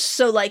farmers,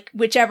 so like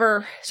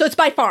whichever. So it's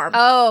by farm.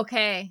 Oh,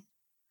 okay.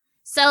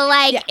 So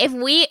like Yeah. if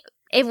we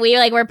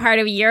like were part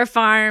of your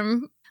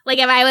farm, like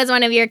if I was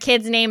one of your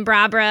kids named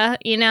Barbara,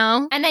 you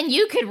know? And then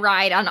you could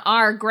ride on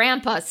our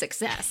grandpa's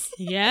success.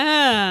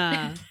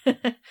 Yeah.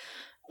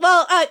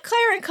 Well,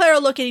 Claire and Clara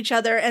look at each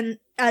other and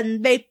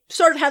they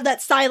sort of have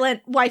that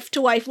silent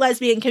wife-to-wife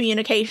lesbian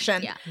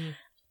communication. Yeah.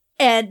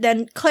 And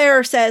then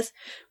Claire says,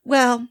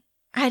 well,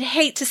 I'd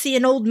hate to see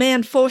an old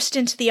man forced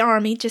into the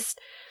army just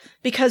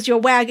because your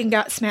wagon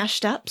got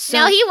smashed up. So.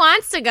 No, he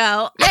wants to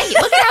go. Yeah,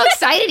 look at how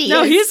excited he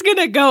No, is. he's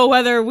gonna go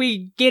whether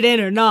we get in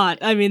or not.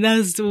 I mean,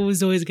 that's what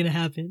was always gonna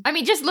happen. I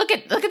mean, just look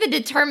at the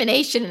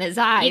determination in his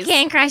eyes. You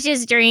can't crush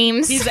his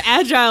dreams. He's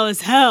agile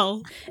as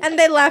hell. And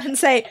they laugh and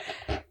say,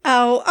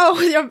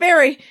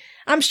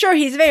 I'm sure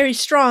he's very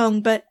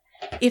strong, but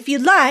if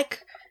you'd like,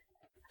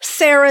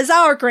 Sarah's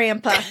our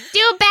grandpa.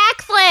 Do a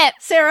backflip.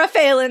 Sarah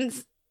Phelan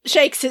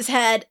shakes his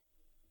head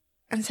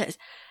and says,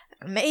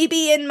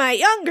 maybe in my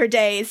younger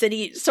days, and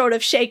he sort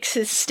of shakes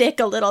his stick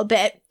a little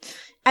bit,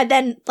 and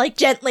then, like,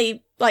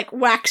 gently, like,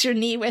 whacks your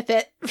knee with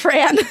it,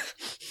 Fran.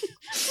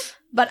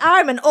 But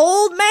I'm an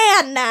old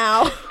man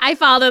now. I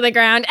fall to the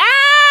ground.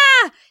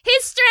 Ah!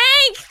 His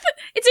strength!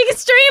 It's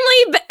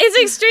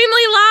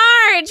extremely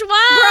large.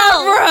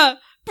 Whoa!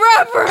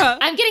 Bruh!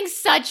 I'm getting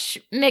such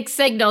mixed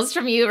signals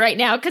from you right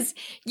now because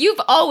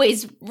you've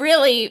always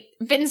really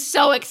been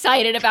so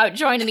excited about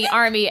joining the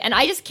army, and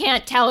I just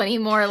can't tell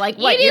anymore. Like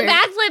what You do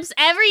backflips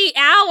every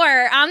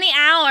hour on the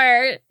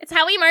hour. It's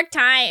how we mark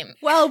time.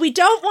 Well, we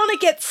don't want to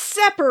get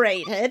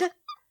separated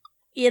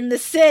in the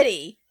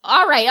city.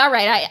 All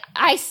right.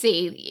 I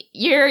see.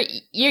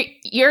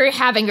 You're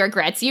having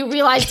regrets. You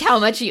realized how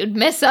much you'd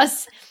miss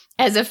us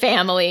as a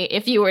family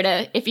if you were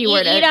to.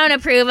 You don't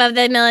approve of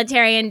the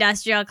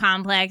military-industrial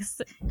complex.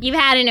 You've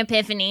had an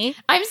epiphany.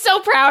 I'm so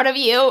proud of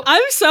you.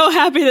 I'm so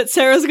happy that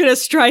Sarah's gonna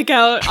strike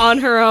out on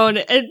her own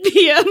and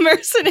be a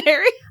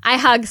mercenary. I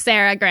hug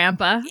Sarah,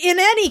 Grandpa. In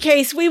any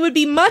case, we would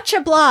be much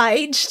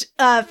obliged,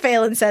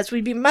 Phelan says,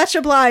 we'd be much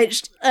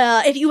obliged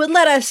if you would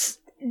let us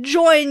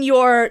join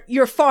your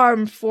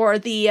farm for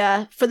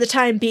the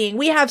time being.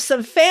 We have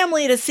some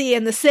family to see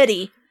in the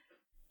city,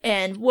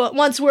 and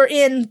once we're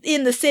in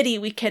the city,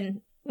 we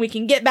can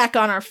get back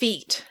on our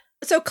feet.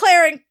 So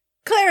Claire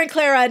and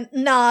Clara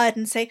nod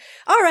and say,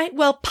 "All right,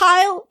 well,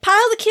 pile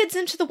the kids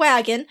into the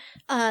wagon.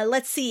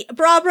 Let's see,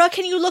 Barbara,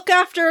 can you look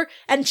after?"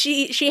 And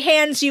she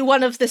hands you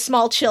one of the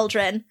small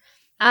children.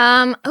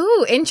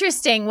 Ooh,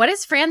 interesting. What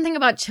does Fran think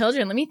about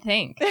children? Let me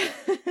think.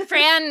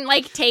 Fran,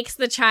 like, takes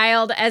the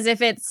child as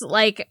if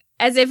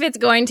it's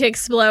going to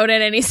explode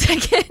at any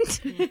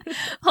second,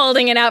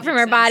 holding it out from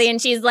her body, and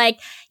she's like,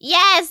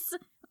 "Yes,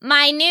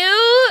 my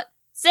new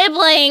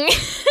sibling."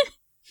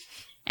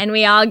 And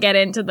we all get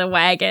into the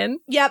wagon.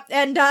 Yep,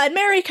 and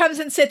Mary comes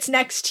and sits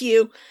next to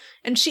you,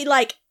 and she,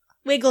 like,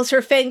 wiggles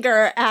her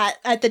finger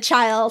at the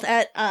child,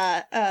 at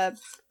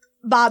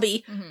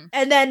Bobby, Mm-hmm.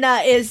 and then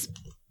is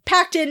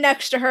packed in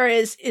next to her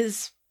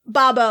is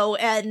Bobo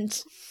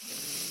and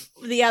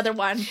the other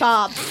one,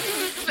 Bob.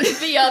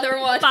 The other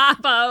one.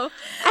 Bobo.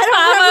 I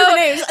don't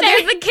remember the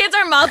names. The kids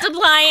are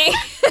multiplying.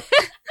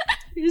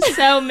 There's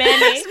so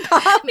many.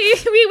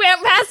 we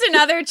went past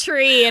another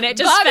tree and it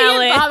just Bobby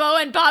fell and in. Bobo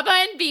and Baba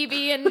and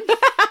Bibi and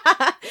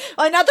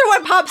Another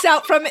one pops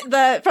out from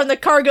the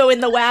cargo in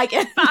the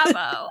wagon.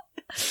 Bobo.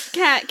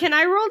 Kat, can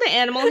I roll to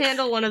animal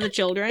handle one of the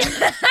children?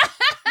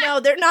 No,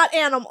 they're not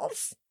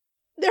animals.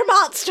 They're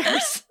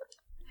monsters.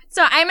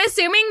 So I'm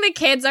assuming the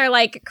kids are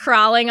like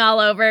crawling all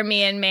over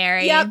me and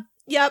Mary.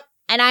 Yep.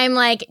 And I'm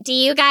like, do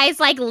you guys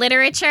like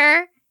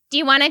literature? Do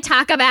you want to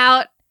talk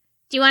about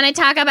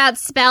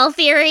spell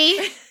theory?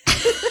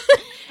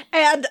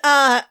 And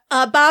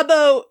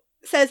Bobo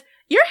says,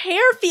 "Your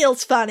hair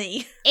feels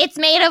funny." It's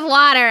made of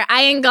water.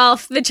 I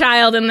engulf the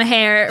child in the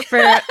hair for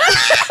and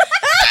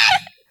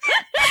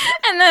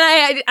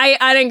then I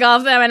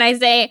unengulf them and I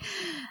say,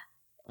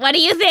 "What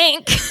do you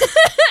think?"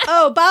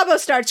 Oh, Bobo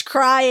starts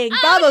crying.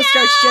 Bobo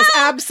starts just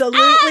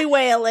absolutely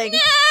wailing.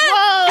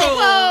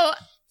 whoa.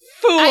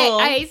 Fool.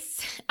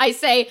 I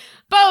say,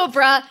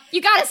 "Bobra,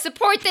 you gotta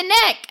support the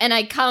neck." And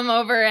I come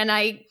over and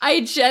I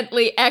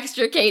gently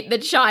extricate the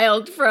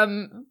child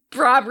from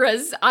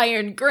Bobra's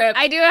iron grip.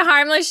 I do a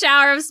harmless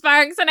shower of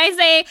sparks and I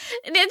say,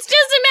 "It's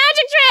just a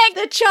magic trick."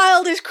 The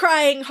child is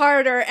crying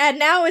harder, and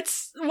now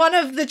it's one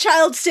of the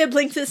child's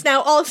siblings is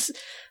now also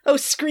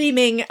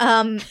screaming.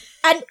 And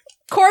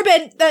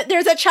Corbin,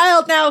 there's a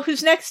child now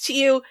who's next to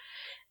you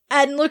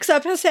and looks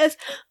up and says,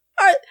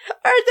 Are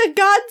the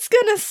gods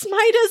gonna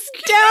smite us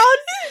down?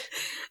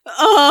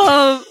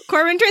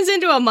 Corbin turns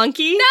into a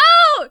monkey. No!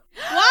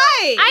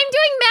 Why? I'm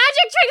doing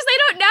magic tricks. They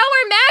don't know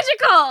we're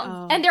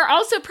magical. And they're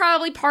also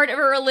probably part of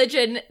a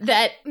religion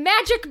that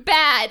magic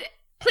bad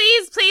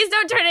Please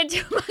don't turn into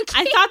a monkey.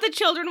 I thought the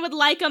children would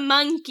like a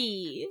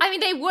monkey. I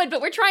mean, they would,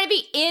 but we're trying to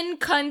be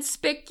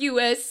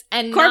inconspicuous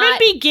and Corbin not...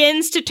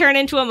 begins to turn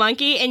into a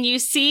monkey, and you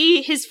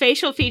see his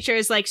facial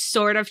features, like,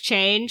 sort of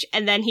change,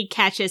 and then he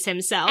catches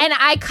himself. And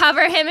I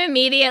cover him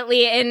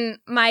immediately in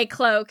my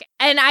cloak,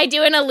 and I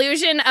do an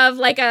illusion of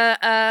like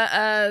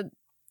a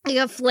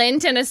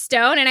flint and a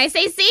stone, and I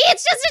say, "See,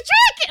 it's just a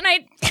trick." And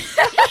I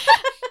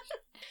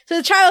So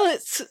the child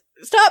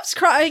stops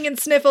crying and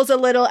sniffles a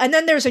little, and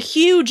then there's a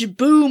huge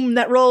boom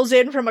that rolls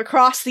in from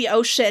across the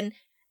ocean,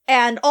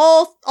 and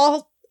all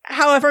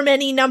however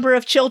many number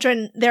of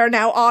children there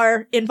now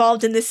are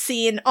involved in this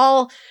scene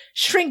all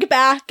shrink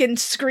back and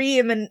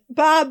scream, and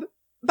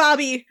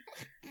Bobby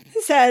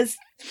says,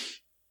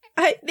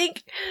 "I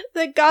think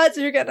the gods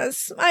are gonna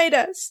smite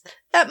us.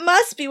 That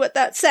must be what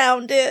that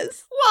sound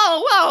is."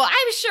 Whoa,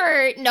 I'm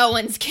sure no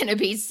one's gonna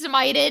be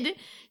smited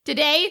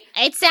today.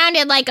 it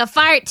sounded like a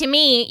fart to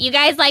me. You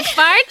guys like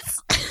farts?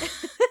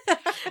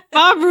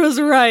 Barbara's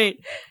right.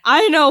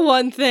 I know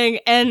one thing,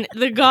 and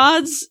the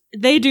gods,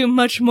 they do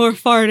much more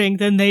farting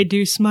than they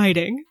do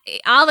smiting.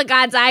 All the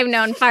gods I've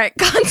known fart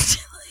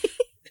constantly.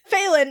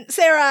 Phelan,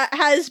 Sarah,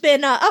 has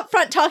been up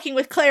front talking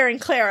with Claire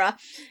and Clara,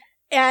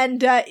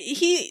 and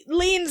he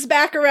leans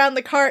back around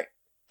the cart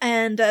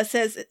and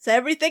says, "Is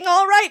everything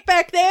all right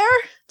back there?"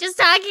 Just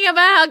talking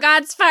about how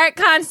gods fart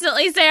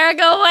constantly, Sarah,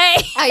 go away.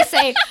 I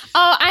say,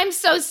 "Oh, I'm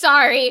so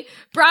sorry.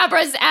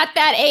 Barbara's at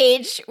that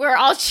age where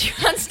all she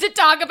wants to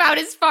talk about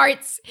is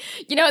farts.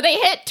 You know, they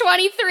hit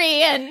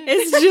 23 and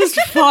It's just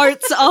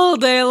farts all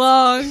day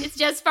long. it's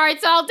just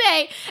farts all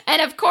day.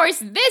 And of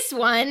course, this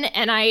one,"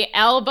 and I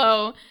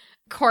elbow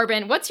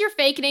Corbin. What's your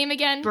fake name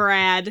again?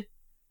 Brad.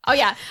 Oh,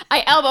 yeah.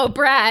 I elbow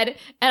Brad,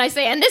 and I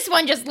say, "And this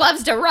one just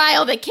loves to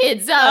rile the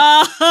kids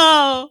up.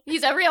 Oh,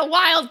 He's a real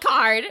wild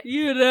card,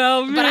 you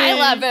know me. but I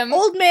love him."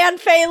 Old man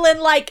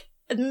Phelan,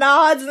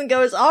 nods and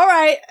goes, "All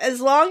right, as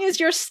long as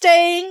you're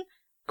staying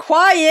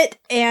quiet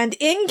and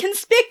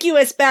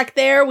inconspicuous back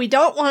there, we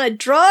don't want to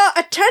draw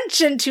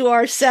attention to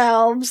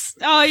ourselves."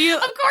 Oh, you...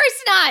 Of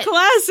course not.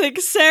 Classic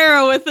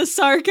Sarah with the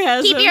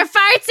sarcasm. Keep your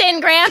farts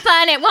in, Grandpa,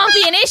 and it won't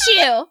be an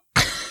issue.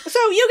 So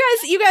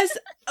you guys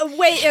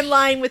wait in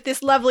line with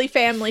this lovely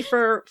family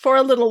for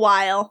a little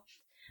while,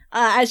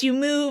 as you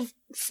move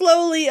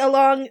slowly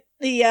along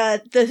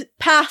the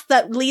path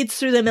that leads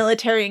through the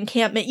military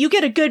encampment. You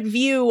get a good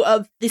view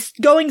of the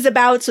goings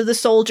abouts of the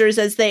soldiers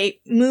as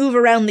they move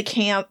around the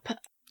camp.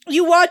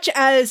 You watch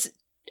as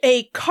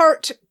a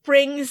cart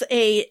brings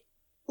a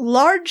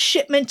large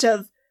shipment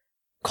of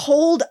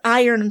cold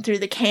iron through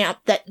the camp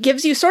that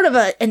gives you sort of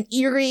an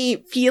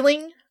eerie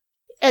feeling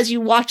as you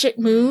watch it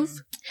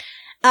move.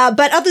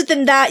 But other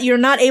than that, you're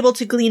not able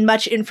to glean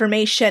much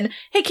information.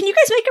 Hey, can you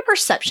guys make a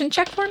perception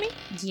check for me?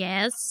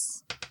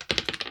 Yes.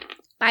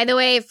 By the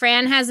way,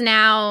 Fran has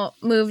now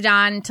moved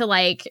on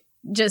to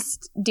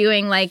just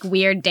doing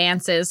weird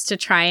dances to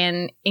try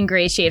and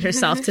ingratiate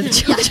herself to the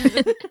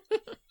children.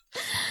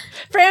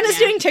 Fran is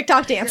doing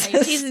TikTok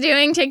dances. She's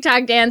doing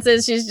TikTok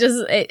dances. She's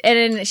just,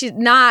 and she's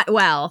not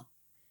well.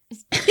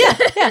 Yeah.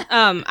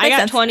 I got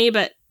sense. 20,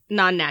 but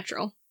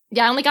non-natural.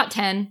 Yeah, I only got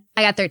 10.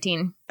 I got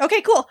 13. Okay,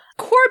 cool.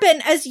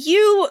 Corbin, as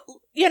you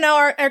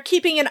are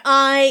keeping an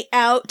eye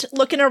out,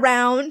 looking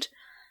around,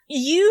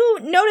 you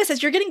notice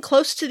as you're getting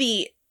close to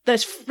the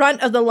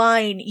front of the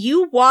line,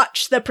 you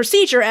watch the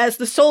procedure as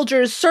the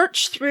soldiers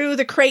search through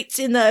the crates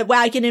in the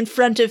wagon in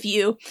front of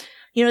you.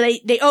 You know,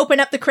 they open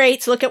up the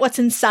crates, look at what's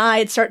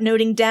inside, start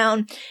noting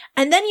down.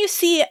 And then you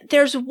see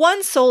there's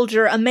one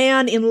soldier, a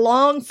man in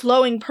long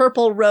flowing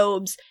purple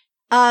robes,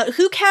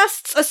 who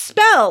casts a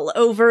spell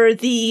over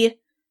the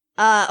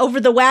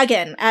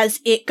wagon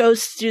as it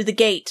goes through the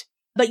gate.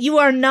 But you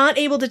are not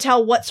able to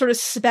tell what sort of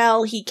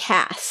spell he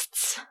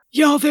casts.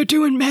 Yo, they're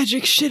doing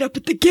magic shit up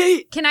at the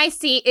gate. Can I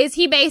see, is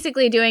he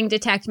basically doing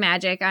detect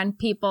magic on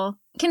people?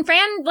 Can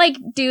Fran,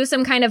 do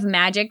some kind of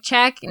magic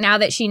check now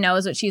that she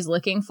knows what she's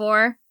looking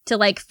for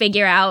to,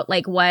 figure out,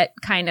 what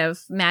kind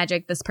of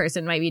magic this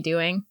person might be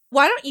doing?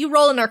 Why don't you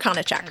roll an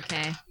Arcana check?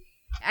 Okay.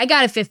 I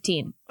got a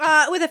 15.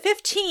 With a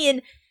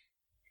 15,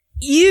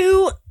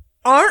 you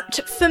aren't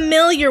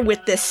familiar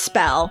with this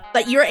spell,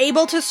 but you're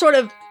able to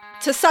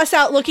to suss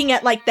out looking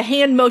at, the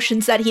hand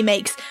motions that he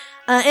makes.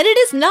 And it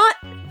is not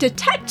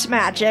detect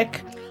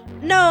magic.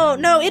 No,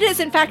 it is,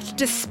 in fact,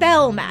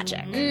 dispel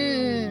magic.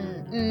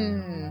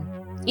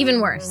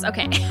 Even worse.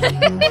 Okay.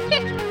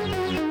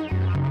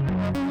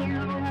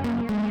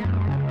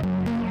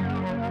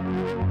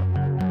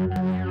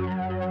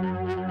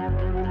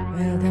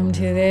 Welcome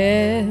to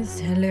this.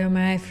 Hello,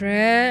 my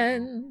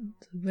friend.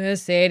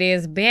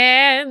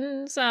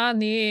 Mercedes-Benz on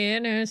the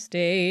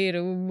interstate.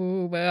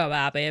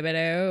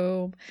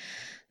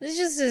 This is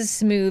just a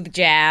smooth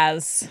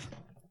jazz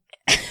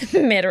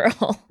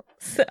mid-roll.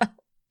 So,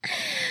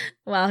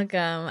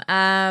 welcome.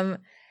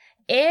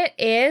 It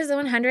is the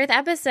 100th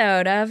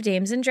episode of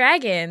Dames and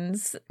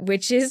Dragons,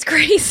 which is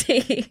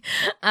crazy.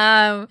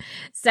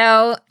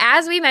 So,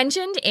 as we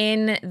mentioned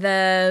in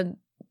the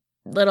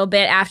little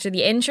bit after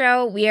the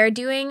intro, we are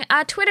doing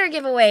a Twitter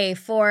giveaway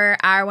for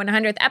our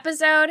 100th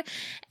episode.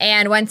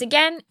 And once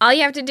again, all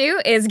you have to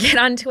do is get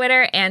on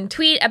Twitter and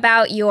tweet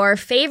about your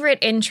favorite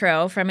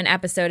intro from an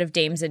episode of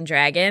Dames and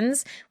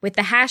Dragons with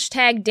the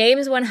hashtag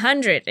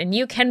Dames100, and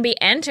you can be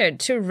entered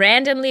to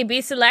randomly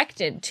be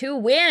selected to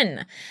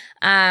win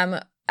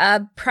a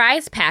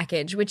prize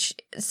package,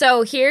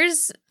 so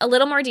here's a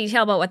little more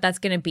detail about what that's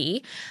going to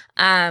be.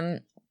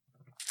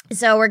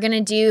 So we're going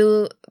to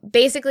do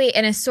basically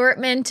an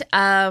assortment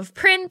of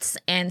prints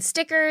and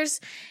stickers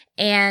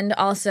and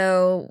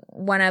also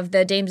one of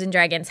the Dames and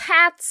Dragons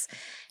hats,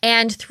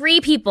 and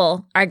 3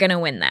 people are going to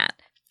win that.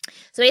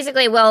 So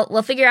basically,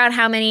 we'll figure out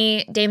how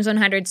many Dames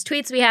 100's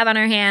tweets we have on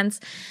our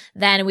hands.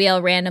 Then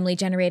we'll randomly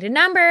generate a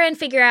number and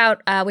figure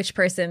out which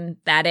person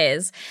that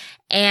is.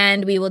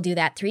 And we will do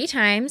that 3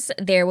 times.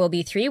 There will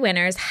be 3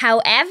 winners.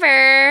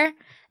 However,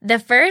 the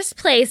first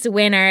place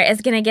winner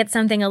is going to get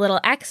something a little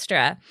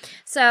extra.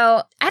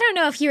 So I don't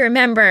know if you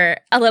remember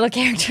a little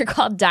character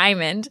called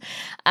Diamond,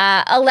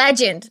 a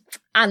legend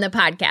on the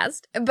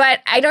podcast,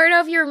 but I don't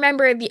know if you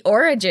remember the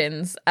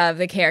origins of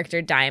the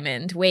character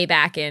Diamond way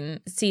back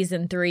in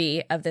season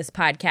 3 of this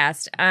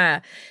podcast.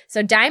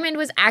 So Diamond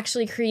was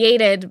actually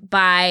created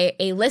by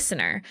a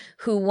listener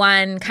who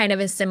won kind of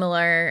a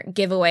similar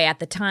giveaway at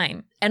the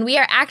time. And we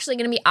are actually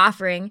going to be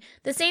offering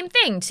the same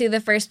thing to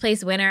the first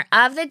place winner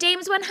of the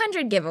Dames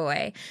 100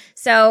 giveaway.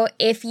 So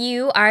if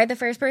you are the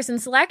first person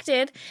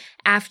selected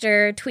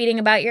after tweeting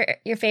about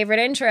your favorite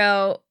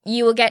intro,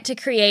 you will get to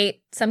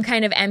create some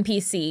kind of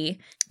NPC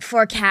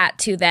for Kat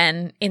to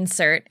then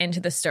insert into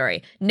the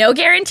story. No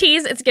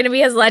guarantees it's going to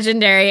be as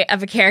legendary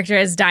of a character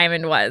as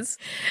Diamond was.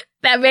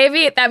 That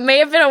may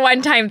have been a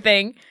one-time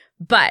thing,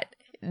 but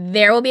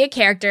there will be a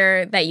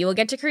character that you will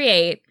get to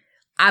create,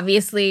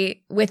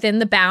 obviously within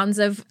the bounds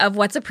of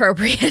what's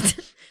appropriate.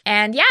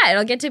 And yeah,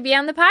 it'll get to be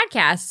on the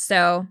podcast.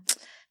 So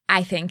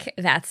I think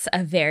that's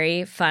a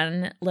very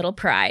fun little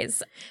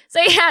prize.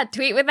 So yeah,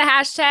 tweet with the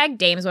hashtag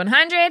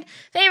Dames100,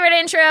 favorite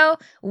intro.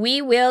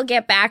 We will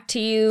get back to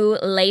you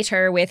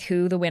later with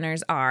who the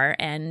winners are,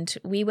 and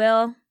we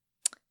will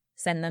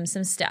send them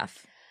some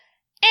stuff.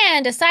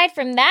 And aside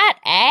from that,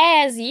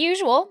 as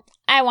usual,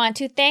 I want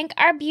to thank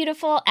our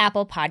beautiful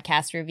Apple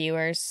Podcast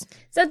reviewers.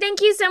 So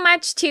thank you so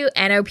much to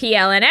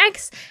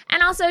NOPLNX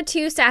and also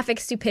to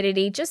Sapphic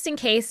Stupidity, just in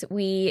case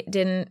we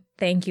didn't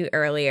thank you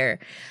earlier.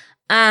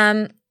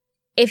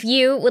 If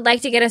you would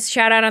like to get a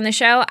shout out on the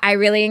show, I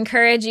really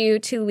encourage you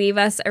to leave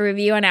us a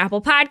review on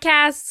Apple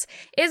Podcasts.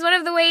 It is one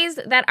of the ways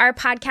that our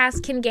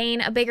podcast can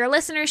gain a bigger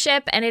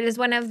listenership, and it is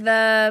one of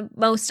the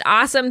most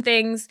awesome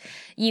things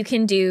you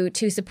can do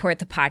to support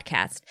the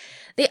podcast.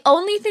 The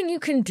only thing you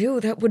can do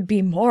that would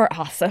be more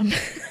awesome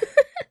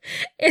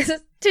is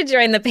to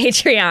join the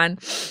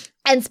Patreon.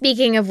 And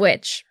speaking of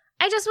which,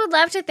 I just would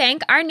love to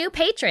thank our new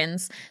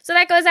patrons. So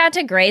that goes out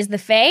to Graze the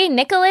Fae,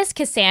 Nicholas,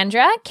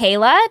 Cassandra,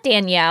 Kayla,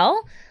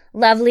 Danielle,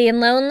 Lovely and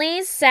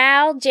Lonely,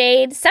 Sal,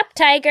 Jade, Sup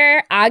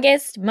Tiger,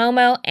 August,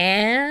 Momo,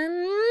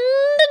 and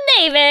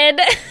David.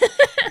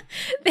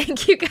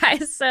 Thank you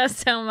guys so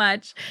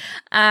much.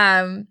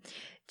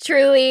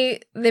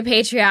 Truly, the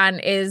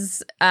Patreon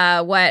is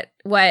what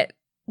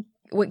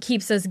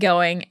keeps us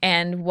going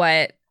and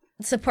what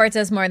supports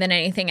us more than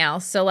anything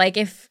else. So like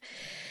if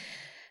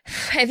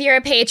you're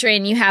a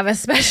patron, you have a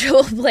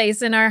special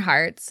place in our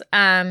hearts.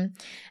 And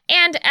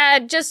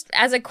just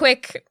as a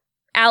quick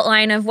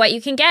outline of what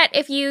you can get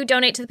if you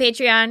donate to the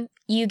Patreon,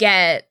 you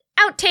get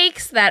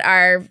outtakes that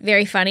are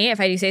very funny,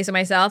 if I do say so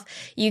myself.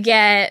 You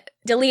get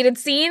deleted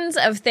scenes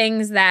of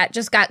things that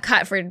just got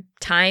cut for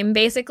time,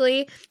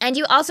 basically. And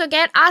you also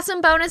get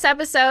awesome bonus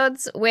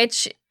episodes,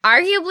 which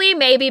arguably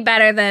may be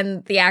better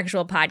than the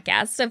actual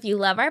podcast. So if you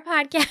love our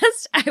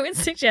podcast, I would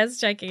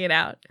suggest checking it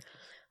out.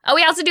 Oh,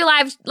 we also do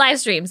live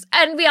streams,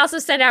 and we also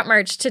send out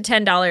merch to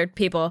 $10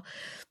 people.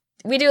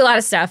 We do a lot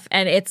of stuff,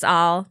 and it's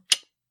all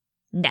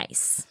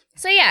nice.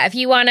 So yeah, if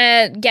you want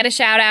to get a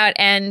shout out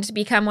and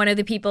become one of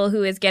the people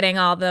who is getting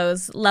all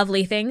those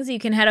lovely things, you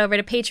can head over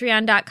to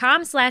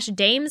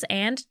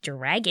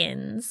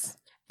patreon.com/damesanddragons.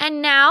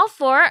 And now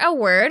for a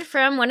word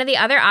from one of the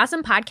other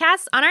awesome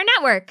podcasts on our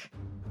network.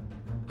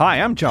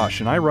 Hi, I'm Josh,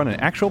 and I run an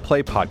actual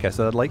play podcast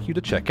that I'd like you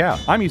to check out.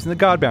 I'm using the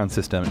Godbound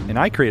system, and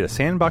I create a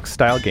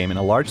sandbox-style game in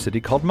a large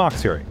city called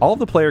Moxbury. All of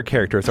the player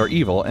characters are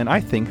evil, and I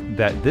think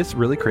that this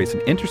really creates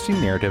an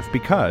interesting narrative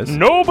because...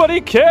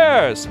 Nobody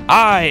cares!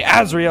 I,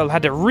 Azrael,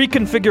 had to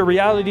reconfigure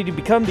reality to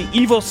become the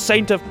evil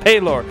saint of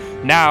Pelor.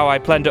 Now I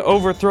plan to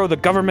overthrow the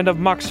government of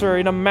Moxbury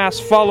and amass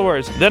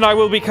followers. Then I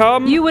will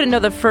become... You wouldn't know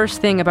the first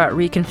thing about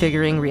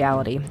reconfiguring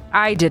reality.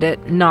 I did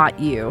it,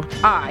 not you.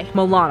 I,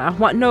 Milana,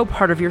 want no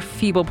part of your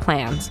feeble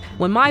plans.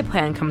 When my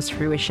plan comes to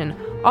fruition,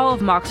 all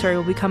of Moxbury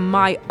will become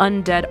my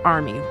undead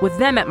army, with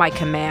them at my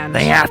command.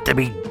 They have to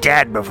be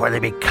dead before they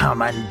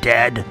become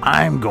undead.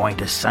 I'm going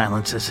to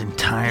silence this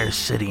entire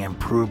city and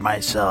prove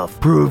myself.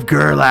 Prove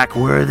Gerlach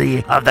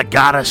worthy of the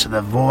goddess of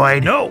the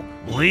void. No!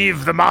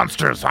 Leave the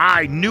monsters.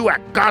 I,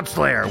 Nuak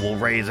Godslayer, will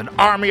raise an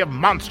army of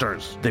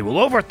monsters. They will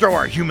overthrow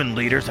our human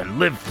leaders and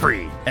live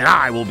free, and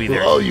I will be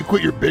there. Will all you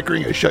quit your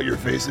bickering and shut your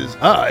faces?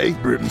 I,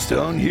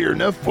 Brimstone, hear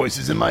enough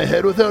voices in my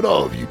head without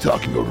all of you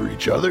talking over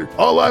each other.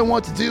 All I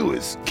want to do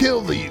is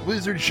kill the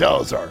wizard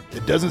Shalazar.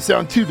 It doesn't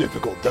sound too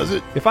difficult, does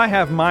it? If I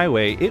have my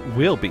way, it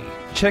will be.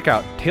 Check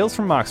out Tales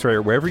from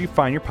Moxbury wherever you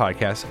find your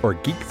podcasts or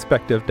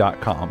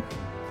geekspective.com.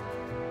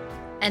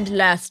 And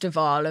last of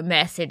all, a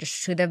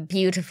message to the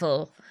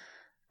beautiful,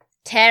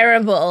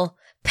 terrible,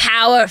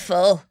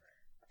 powerful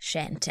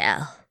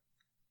Chantel.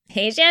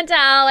 Hey,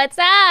 Chantel, what's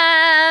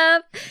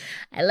up?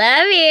 I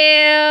love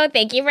you.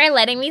 Thank you for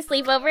letting me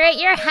sleep over at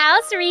your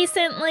house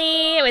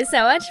recently. It was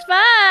so much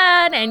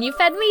fun. And you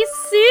fed me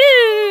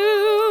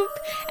soup.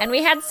 And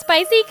we had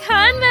spicy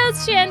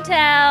convos,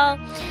 Chantel.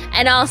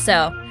 And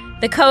also,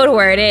 the code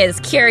word is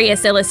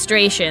Curious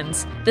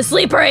Illustrations. The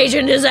sleeper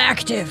agent is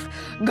active.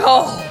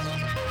 Go!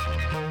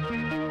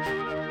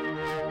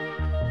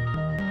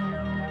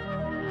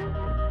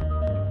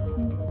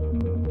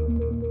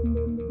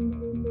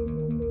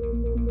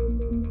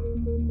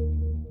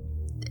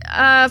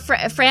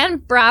 Fran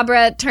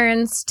Brabra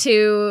turns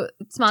to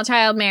small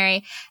child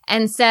Mary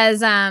and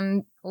says,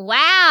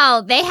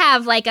 wow, they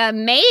have like a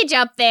mage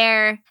up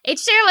there. It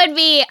sure would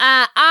be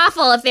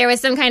awful if there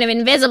was some kind of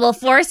invisible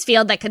force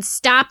field that could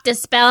stop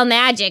dispel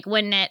magic,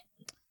 wouldn't it?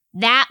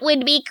 That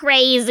would be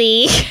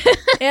crazy.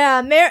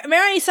 Yeah,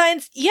 Mary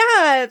signs,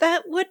 yeah,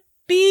 that would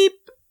be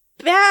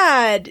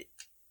bad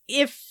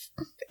if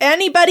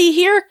anybody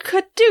here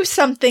could do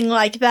something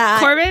like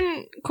that.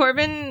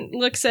 Corbin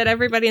looks at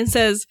everybody and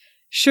says,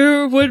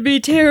 sure would be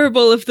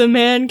terrible if the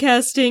man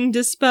casting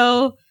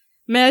Dispel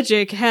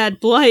Magic had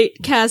Blight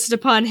cast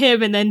upon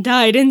him and then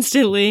died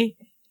instantly.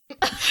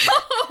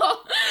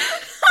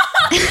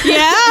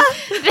 Yeah?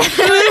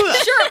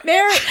 Sure,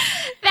 Mary.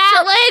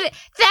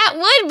 That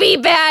would be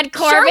bad,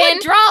 Corbin. Sure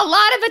would draw a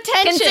lot of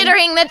attention.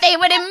 Considering that they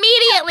would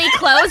immediately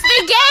close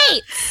the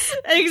gates.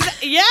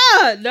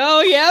 Yeah,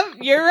 no, yep,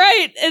 you're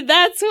right. And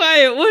that's why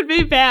it would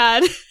be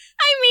bad.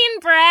 I mean,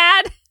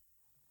 Brad.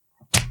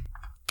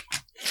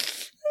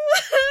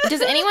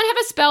 Does anyone have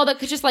a spell that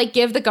could just, like,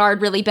 give the guard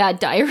really bad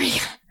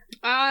diarrhea?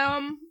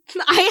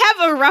 I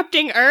have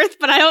Erupting Earth,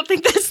 but I don't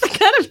think that's the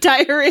kind of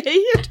diarrhea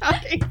you're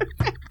talking about.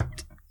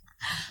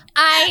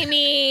 I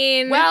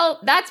mean... Well,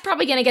 that's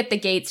probably gonna get the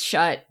gates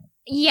shut.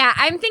 Yeah,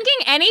 I'm thinking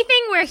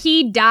anything where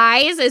he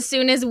dies as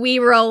soon as we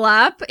roll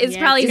up is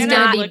probably gonna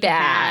not be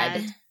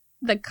bad.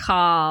 The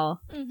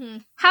call. Mm-hmm.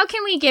 How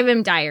can we give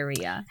him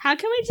diarrhea? How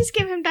can we just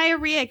give him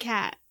diarrhea,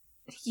 Cat?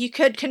 You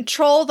could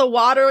control the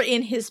water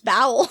in his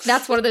bowels.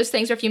 That's one of those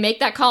things where if you make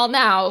that call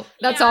now,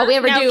 that's all we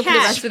ever do for the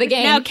rest of the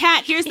game. Now,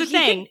 Cat, here's the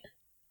thing.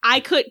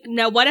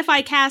 What if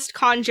I cast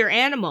Conjure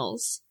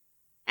Animals?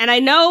 And I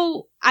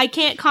know I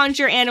can't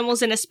conjure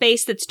animals in a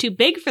space that's too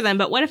big for them,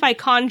 but what if I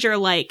conjure,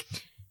 like,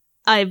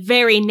 a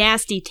very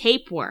nasty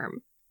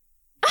tapeworm?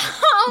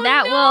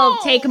 That will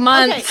take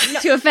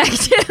months to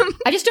affect him.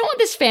 I just don't want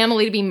this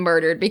family to be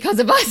murdered because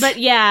of us. But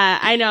yeah,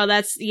 I know,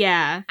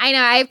 yeah. I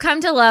know, I've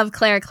come to love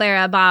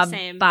Clara, Bob,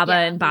 Same. Baba,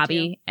 Yeah, and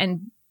Bobby,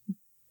 and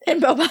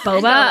Boba.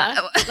 Boba.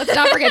 Let's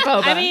not forget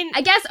Boba. I mean,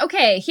 I guess,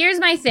 okay, here's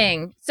my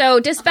thing.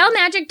 So, Dispel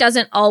Magic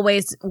doesn't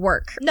always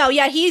work. No,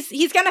 yeah,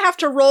 he's gonna have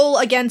to roll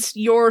against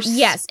your...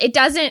 Yes, it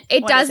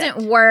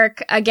doesn't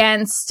work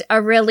against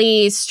a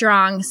really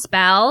strong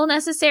spell,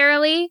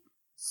 necessarily.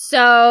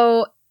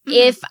 So,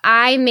 if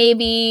I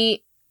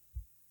maybe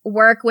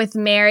work with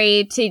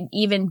Mary to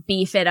even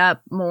beef it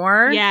up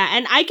more. Yeah,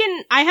 and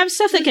I have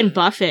stuff that can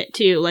buff it,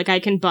 too. Like, I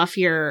can buff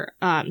your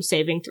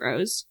saving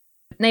throws.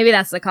 Maybe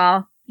that's the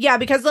call. Yeah,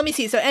 because let me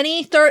see. So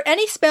any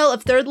spell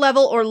of 3rd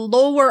level or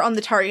lower on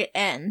the target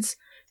ends.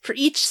 For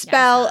each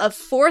spell of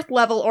 4th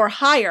level or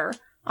higher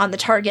on the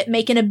target,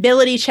 make an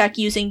ability check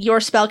using your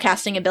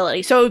spellcasting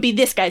ability. So it would be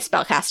this guy's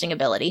spellcasting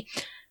ability.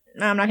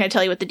 I'm not going to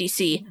tell you what the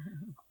DC.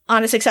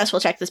 On a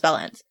successful check, the spell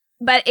ends.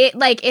 But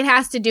it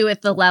has to do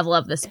with the level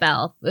of the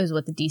spell, is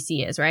what the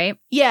DC is, right?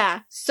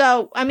 Yeah.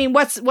 So, I mean,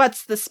 what's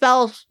the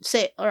spell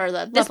say, or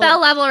the level?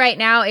 spell level right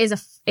now is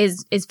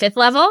 5th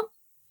level.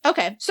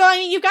 Okay. So, I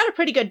mean, you've got a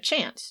pretty good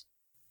chance.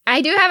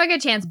 I do have a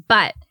good chance,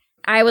 but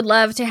I would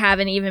love to have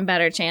an even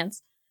better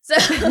chance. So,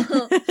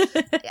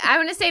 I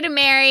want to say to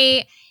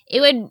Mary, it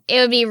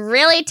would be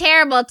really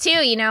terrible, too,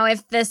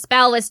 if the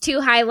spell was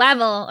too high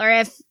level, or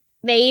if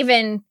they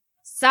even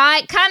saw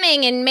it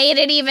coming and made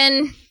it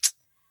even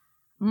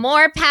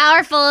more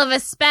powerful of a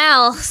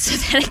spell so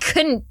that it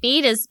couldn't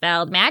be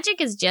dispelled.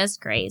 Magic is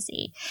just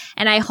crazy.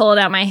 And I hold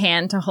out my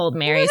hand to hold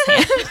Mary's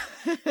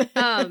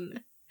hand.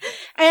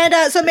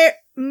 And so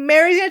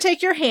Mary's gonna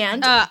take your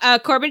hand.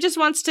 Corbin just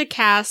wants to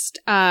cast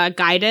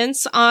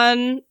guidance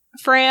on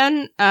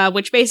Fran,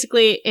 which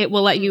basically it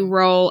will let you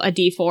roll a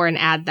d4 and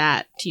add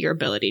that to your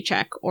ability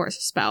check or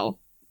spell.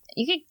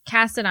 You could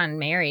cast it on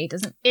Mary,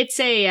 doesn't? It's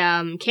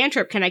a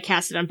cantrip. Can I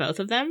cast it on both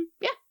of them?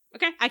 Yeah.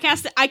 Okay, I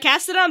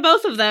cast it on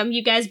both of them.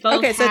 You guys both.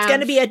 Okay, so it's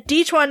going to be a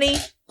d20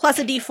 plus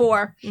a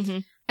d4. Mm-hmm.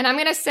 And I'm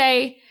going to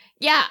say,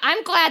 Yeah,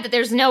 I'm glad that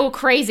there's no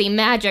crazy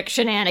magic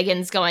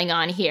shenanigans going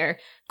on here.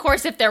 Of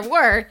course, if there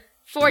were,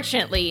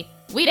 fortunately,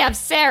 we'd have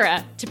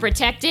Sarah to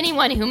protect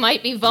anyone who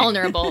might be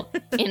vulnerable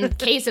in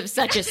case of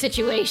such a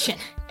situation.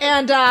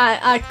 And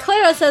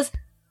Clara says,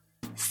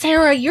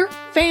 Sarah, your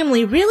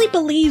family really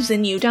believes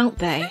in you, don't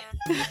they?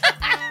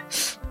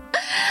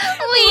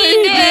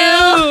 We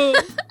do!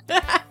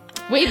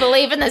 We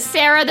believe in the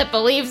Sarah that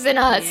believes in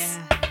us.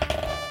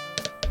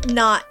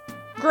 Not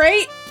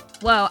great.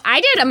 Whoa, I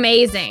did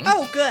amazing.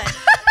 Oh, good.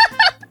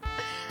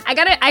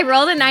 I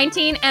rolled a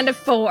 19 and a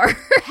 4.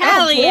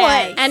 Hell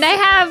yeah. And I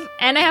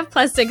have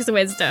 +6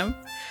 wisdom.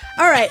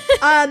 All right.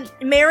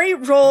 Mary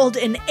rolled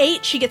an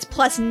 8. She gets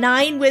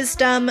 +9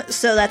 wisdom,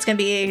 so that's going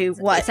to be,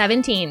 what?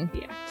 17.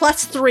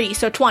 +3,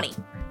 so 20.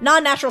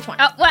 Non-natural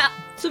 20. Oh, well,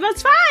 So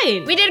that's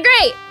fine. we did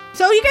great.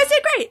 So you guys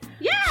did great.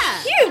 Yeah.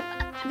 Phew.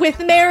 With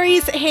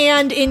Mary's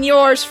hand in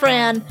yours,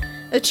 Fran,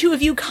 the two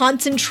of you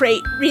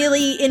concentrate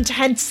really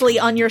intensely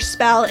on your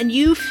spell, and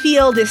you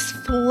feel this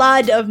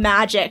flood of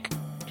magic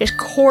just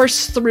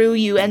course through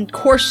you and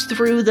course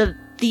through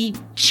the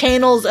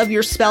channels of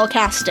your spell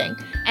casting.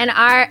 And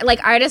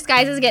our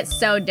disguises get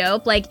so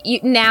dope.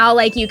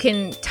 You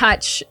can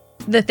touch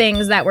the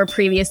things that were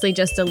previously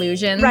just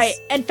illusions. Right.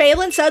 And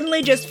Phelan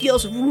suddenly just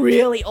feels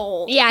really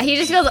old. Yeah, he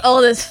just feels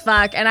old as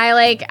fuck. And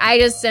I'm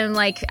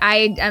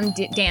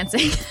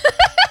dancing.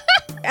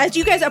 As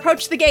you guys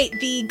approach the gate,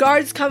 the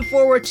guards come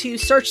forward to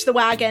search the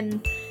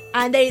wagon,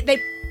 and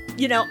they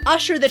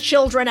usher the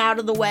children out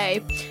of the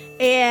way.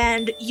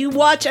 And you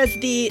watch as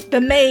the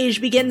mage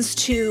begins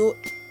to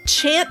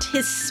chant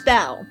his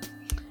spell.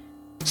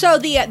 So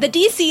the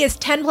DC is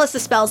 10 plus the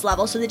spell's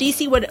level, so the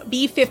DC would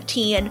be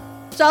 15.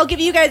 So I'll give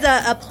you guys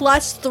a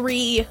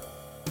 +3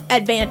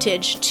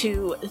 advantage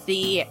to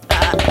the...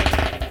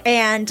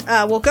 and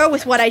we'll go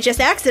with what I just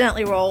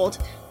accidentally rolled,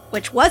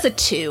 which was a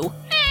 2.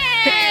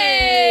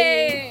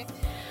 Hey!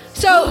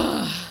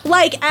 So,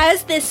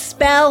 as this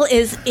spell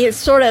is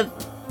sort of...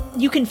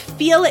 You can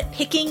feel it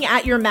picking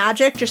at your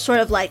magic, just sort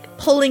of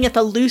pulling at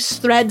the loose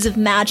threads of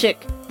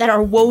magic that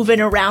are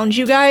woven around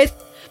you guys.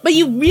 But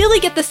you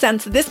really get the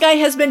sense that this guy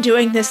has been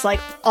doing this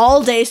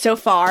all day so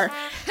far,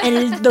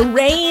 and the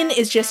rain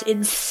is just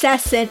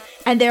incessant,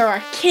 and there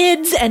are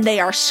kids, and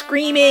they are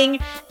screaming,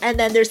 and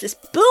then there's this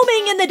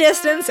booming in the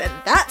distance, and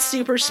that's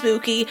super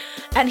spooky,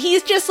 and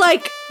he's just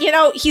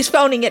he's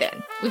phoning it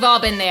in. We've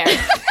all been there.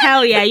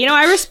 Hell yeah.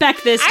 I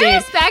respect this dude. I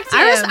respect him.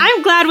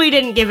 I'm glad we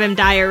didn't give him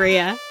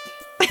diarrhea.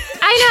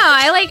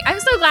 I know. I'm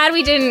so glad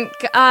we didn't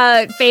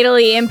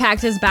fatally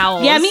impact his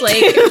bowels. Yeah, me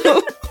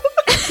too.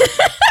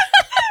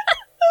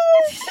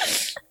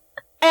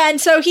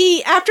 And so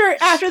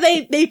after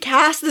they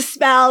cast the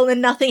spell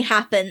and nothing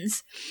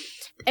happens,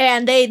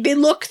 and they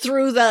look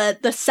through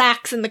the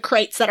sacks and the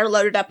crates that are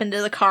loaded up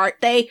into the cart,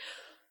 they,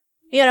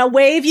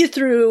 wave you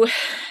through,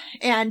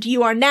 and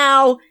you are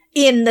now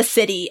in the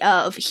city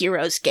of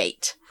Heroes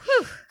Gate.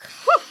 Whew.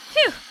 Whew.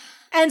 Phew.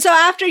 And so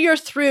after you're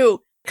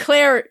through,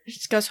 Claire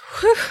just goes,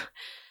 whew,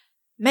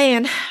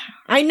 man,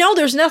 I know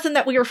there's nothing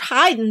that we were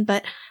hiding,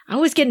 but I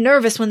always get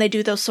nervous when they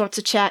do those sorts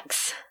of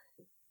checks.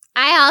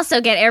 I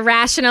also get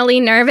irrationally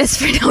nervous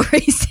for no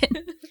reason.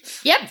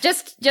 Yep,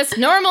 just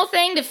normal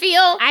thing to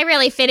feel. I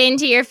really fit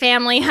into your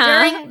family,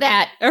 huh? During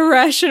that.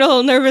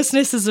 Irrational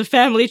nervousness is a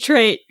family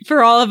trait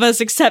for all of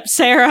us except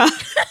Sarah.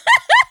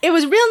 It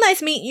was real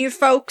nice meeting you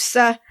folks.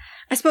 I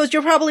suppose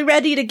you're probably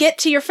ready to get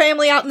to your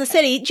family out in the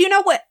city. Do you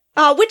know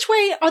which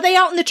way? Are they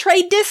out in the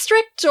trade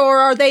district, or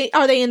are they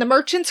in the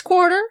merchant's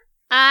quarter?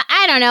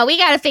 I don't know. We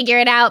gotta figure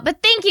it out.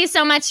 But thank you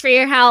so much for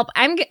your help.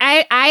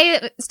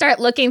 I start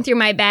looking through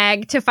my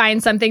bag to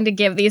find something to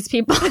give these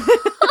people.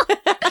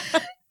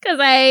 Because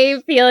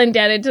I feel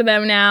indebted to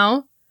them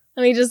now.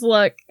 Let me just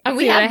look.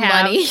 We have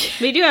money.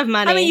 We do have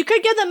money. I mean, you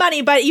could give them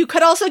money, but you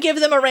could also give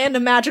them a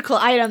random magical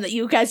item that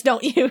you guys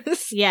don't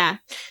use. Yeah.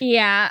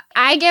 Yeah.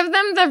 I give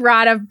them the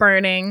Rod of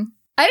Burning.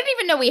 I didn't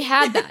even know we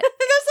had that.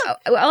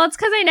 Well, it's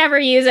because I never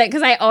use it,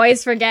 because I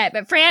always forget.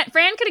 But Fran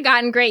could have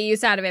gotten great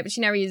use out of it, but she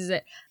never uses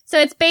it. So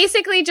it's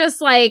basically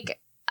just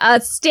a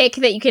stick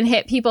that you can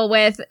hit people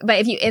with, but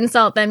if you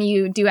insult them,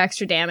 you do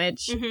extra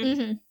damage. Mm-hmm.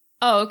 Mm-hmm.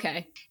 Oh,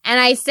 okay. And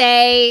I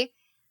say,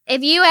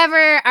 if you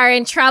ever are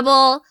in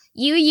trouble,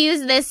 you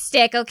use this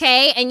stick,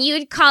 okay? And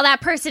you call that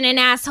person an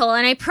asshole,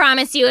 and I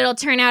promise you it'll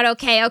turn out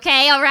okay,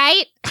 all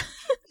right?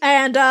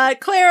 And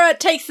Clara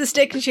takes the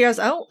stick and she goes,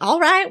 oh,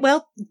 all right,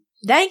 well,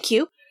 thank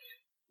you.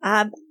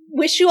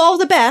 Wish you all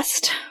the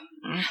best.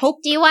 I hope...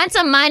 Do you want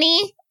some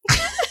money?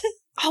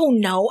 Oh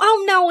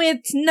no,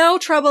 it's no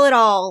trouble at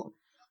all.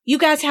 You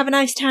guys have a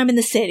nice time in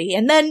the city,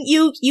 and then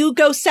you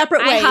go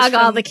separate ways. I hug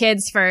all the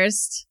kids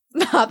first.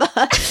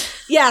 Baba.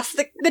 Yes,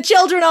 the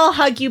children all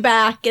hug you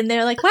back, and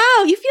they're like,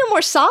 wow, you feel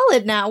more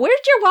solid now. Where'd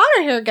your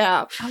water hair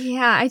go? Oh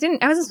yeah, I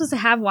wasn't supposed to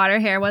have water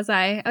hair, was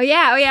I? Oh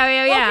yeah.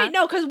 Okay,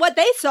 no, because what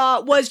they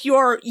saw was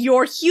your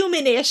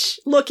humanish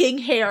looking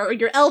hair, or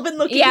your elven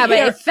looking hair. Yeah, but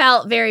it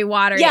felt very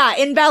watery. Yeah,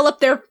 enveloped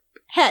their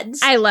heads.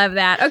 I love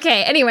that.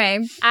 Okay,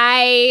 anyway,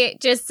 I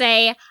just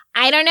say,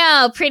 I don't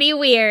know, pretty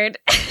weird.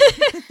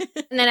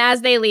 And then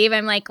as they leave,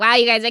 I'm like, wow,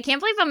 you guys, I can't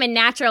believe I'm a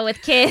natural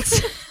with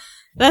kids.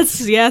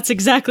 That's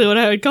exactly what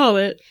I would call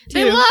it.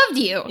 They too. loved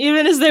you.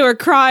 Even as they were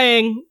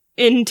crying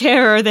in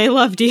terror, they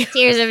loved you.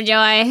 Tears of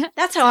joy.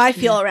 That's how I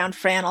feel around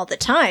Fran all the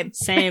time.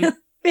 Same.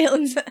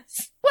 Phelan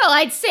says. Well,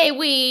 I'd say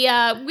we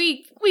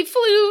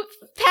flew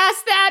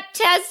past that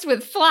test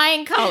with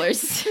flying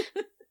colors.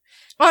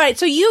 All right,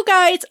 so you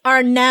guys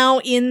are now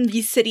in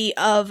the city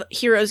of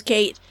Heroes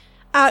Gate.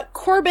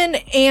 Corbin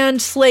and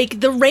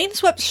Slake, the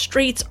rain-swept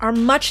streets are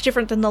much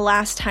different than the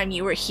last time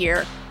you were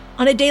here.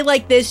 On a day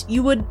like this,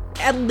 you would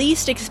at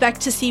least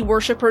expect to see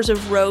worshippers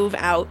of Rove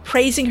out,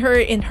 praising her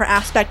in her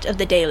aspect of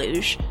the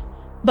deluge.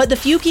 But the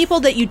few people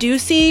that you do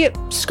see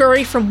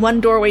scurry from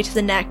one doorway to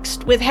the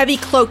next, with heavy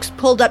cloaks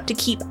pulled up to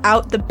keep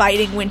out the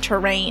biting winter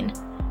rain.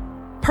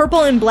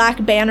 Purple and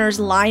black banners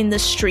line the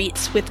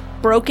streets, with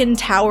broken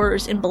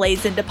towers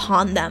emblazoned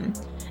upon them.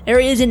 There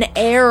is an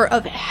air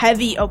of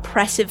heavy,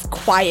 oppressive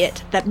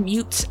quiet that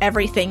mutes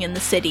everything in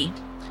the city.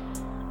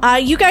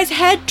 You guys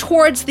head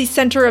towards the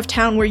center of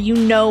town where you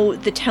know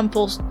the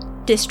temple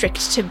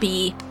district to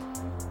be.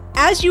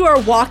 As you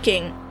are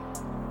walking,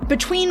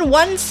 between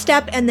one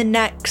step and the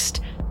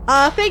next,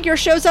 a figure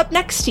shows up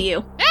next to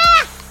you.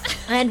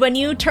 And when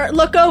you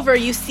look over,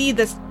 you see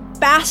this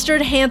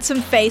bastard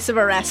handsome face of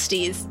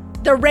Orestes.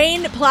 The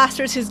rain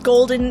plasters his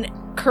golden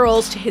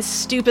curls to his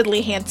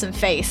stupidly handsome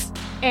face.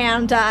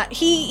 And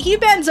he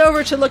bends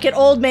over to look at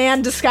old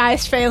man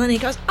disguised Phelan. He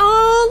goes,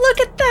 "Oh,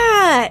 look at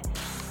that!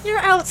 Your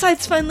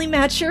outsides finally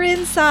match your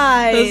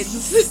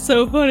insides." That's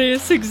so funny.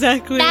 It's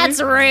exactly...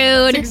 That's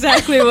rude. It's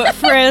exactly what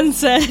Fran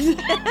said.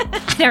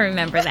 I don't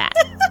remember that.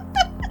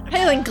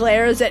 Phelan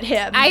glares at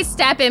him. I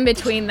step in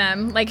between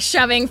them, like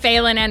shoving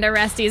Phelan and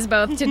Orestes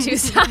both to two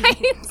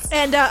sides.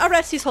 And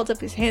Orestes holds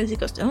up his hands. He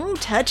goes, "Oh,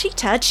 touchy,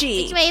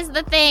 touchy." Which way is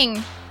the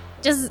thing?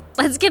 Just,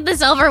 let's get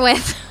this over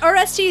with.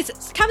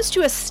 Orestes comes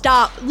to a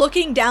stop,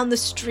 looking down the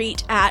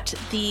street at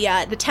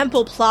the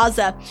Temple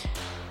Plaza.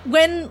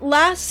 When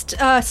last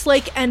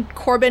Slake and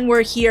Corbin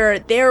were here,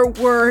 there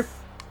were,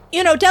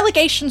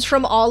 delegations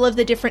from all of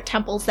the different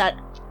temples that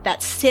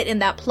sit in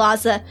that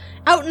plaza,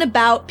 out and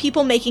about,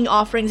 people making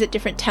offerings at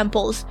different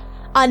temples.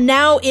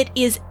 Now it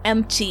is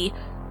empty.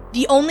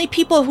 The only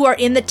people who are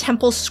in the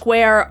temple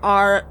square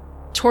are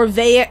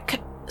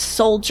Torvaic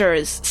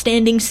soldiers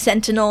standing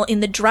sentinel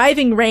in the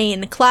driving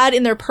rain, clad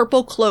in their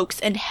purple cloaks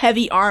and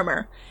heavy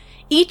armor.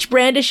 Each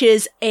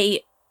brandishes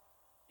a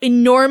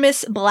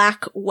enormous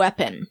black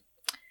weapon.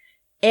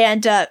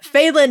 And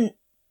Phelan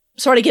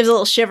sort of gives a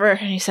little shiver,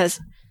 and he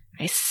says,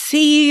 "I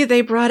see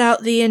they brought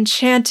out the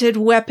enchanted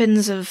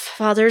weapons of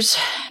Father's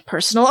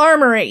personal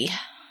armory.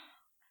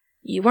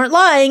 You weren't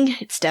lying.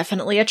 It's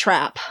definitely a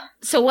trap."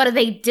 So what do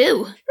they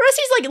do?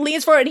 Orestes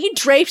leans forward and he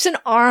drapes an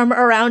arm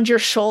around your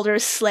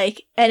shoulders,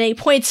 Slake, and he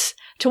points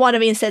to one of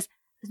me and says,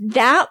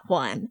 that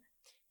one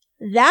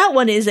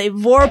is a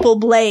Vorpal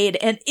blade,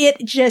 and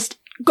it just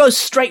goes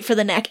straight for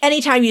the neck.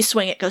 Anytime you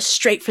swing it, goes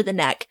straight for the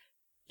neck.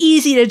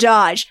 Easy to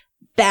dodge,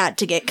 bad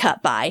to get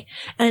cut by.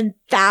 And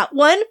that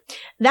one,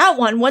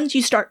 once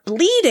you start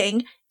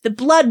bleeding, the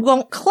blood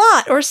won't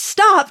clot or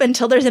stop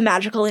until there's a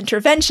magical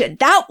intervention.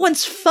 That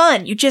one's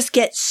fun. You just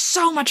get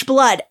so much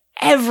blood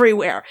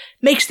everywhere.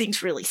 Makes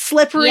things really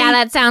slippery. Yeah,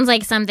 that sounds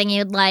like something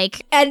you'd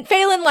like. And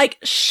Phelan,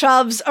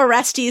 shoves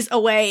Orestes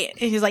away.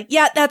 And he's like,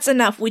 "Yeah, that's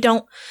enough. We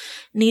don't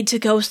need to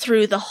go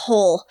through the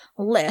whole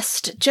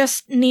list.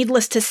 Just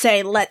needless to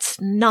say, let's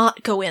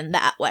not go in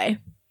that way."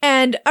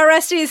 And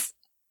Orestes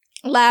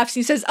laughs.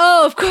 He says,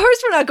 "Oh, of course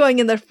we're not going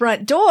in the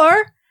front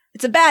door.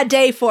 It's a bad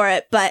day for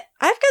it, but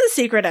I've got a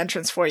secret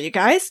entrance for you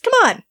guys. Come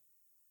on."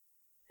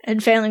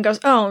 And Phelan goes,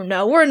 "Oh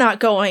no, we're not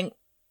going."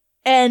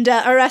 And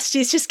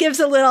Orestes just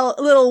gives a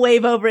little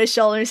wave over his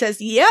shoulder and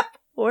says, "Yep,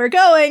 we're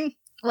going."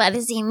 What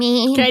does he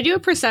mean? Can I do a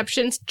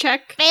perception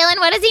check? Phelan,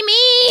 what does he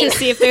mean? To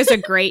see if there's a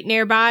grate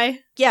nearby?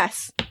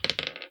 Yes.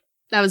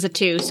 That was a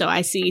 2, so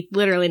I see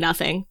literally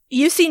nothing.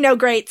 You see no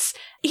grates.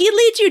 He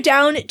leads you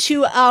down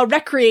to a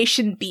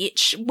recreation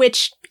beach,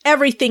 which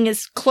everything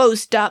is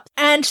closed up.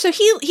 And so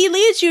he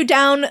leads you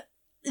down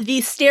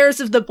the stairs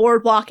of the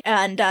boardwalk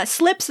and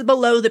slips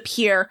below the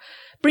pier,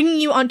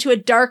 bringing you onto a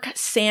dark,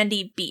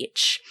 sandy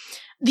beach.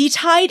 The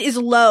tide is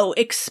low,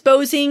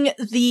 exposing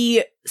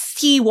the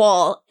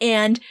seawall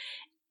and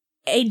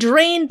a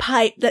drain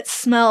pipe that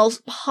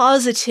smells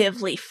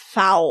positively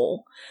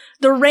foul.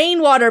 The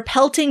rainwater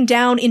pelting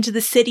down into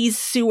the city's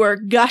sewer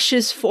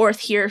gushes forth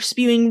here,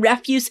 spewing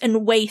refuse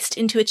and waste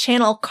into a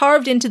channel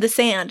carved into the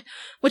sand,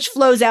 which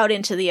flows out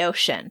into the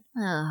ocean.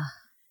 Ugh.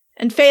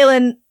 And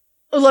Phelan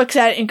looks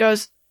at it and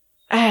goes,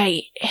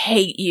 "I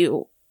hate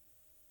you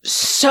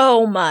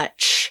so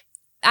much."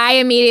 I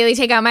immediately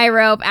take out my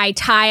rope. I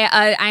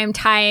am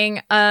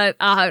tying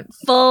a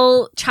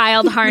full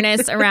child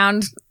harness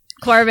around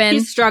Corbin.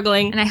 He's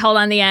struggling. And I hold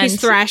on the end.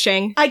 He's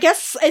thrashing. I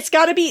guess it's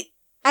gotta be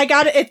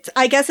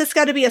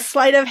a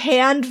sleight of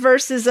hand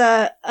versus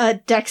a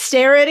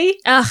dexterity.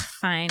 Ugh,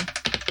 fine.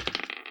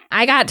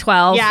 I got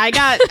 12. Yeah, I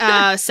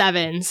got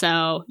 7,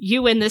 so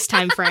you win this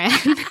time, Fran.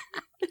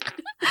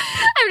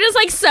 I'm just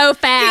like so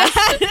fast.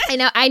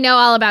 I know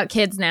all about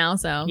kids now,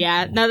 so.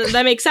 Yeah, no,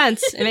 that makes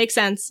sense. It makes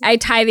sense. I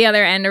tie the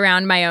other end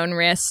around my own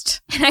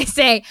wrist and I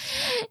say,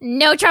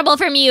 "No trouble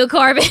from you,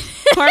 Corbin."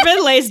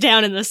 Corbin lays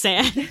down in the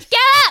sand. Get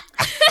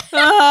up!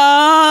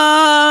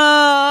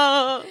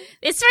 Oh.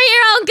 It's for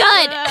your own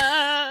good.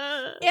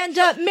 And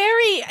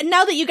Mary,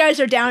 now that you guys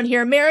are down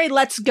here, Mary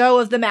lets go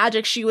of the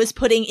magic she was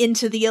putting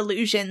into the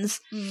illusions,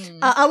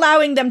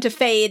 allowing them to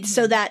fade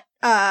so that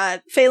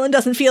Phelan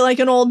doesn't feel like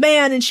an old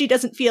man and she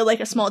doesn't feel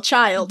like a small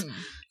child.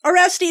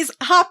 Orestes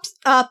hops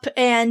up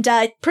and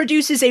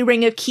produces a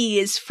ring of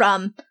keys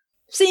from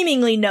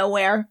seemingly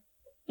nowhere.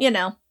 You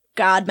know,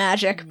 god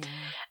magic.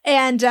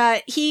 And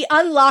he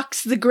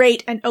unlocks the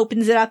grate and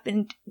opens it up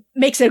and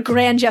makes a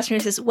grand gesture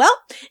and says, "Well,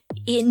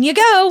 in you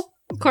go."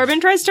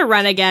 Corbin tries to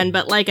run again,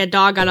 but like a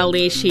dog on a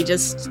leash, he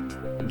just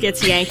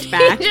gets yanked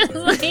back.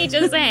 he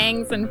just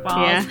hangs and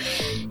falls. Yeah.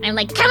 I'm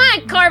like, "Come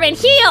on, Corbin,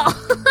 heal!"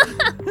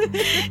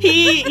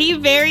 He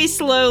very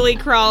slowly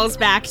crawls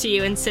back to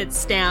you and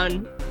sits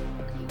down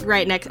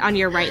right next on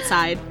your right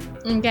side.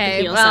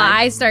 Okay, well, side.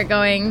 I start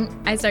going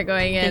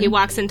in. He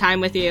walks in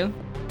time with you.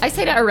 I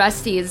say to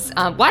Orestes,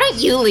 why don't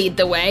you lead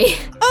the way?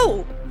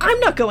 Oh, I'm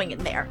not going in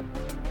there.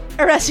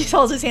 Orestes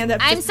holds his hand up.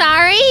 I'm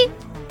sorry?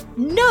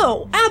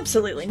 No,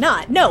 absolutely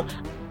not. No,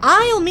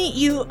 I'll meet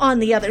you on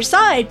the other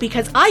side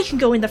because I can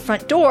go in the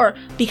front door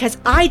because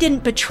I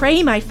didn't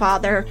betray my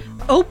father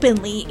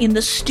openly in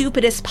the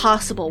stupidest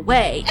possible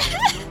way.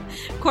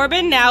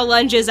 Corbin now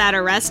lunges at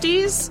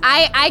Orestes.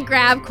 I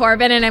grab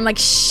Corbin and I'm like,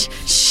 shh,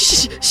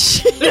 shh,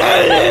 shh.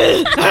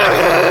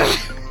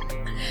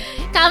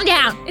 Calm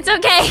down. It's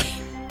okay.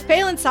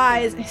 Phelan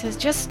sighs and says,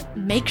 "Just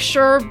make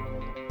sure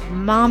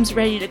Mom's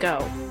ready to go.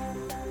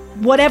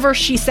 Whatever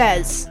she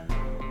says,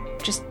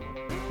 just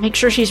make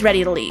sure she's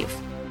ready to leave."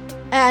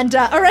 And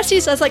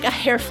Orestes does like a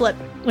hair flip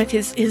with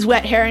his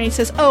wet hair and he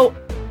says, "Oh,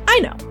 I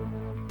know.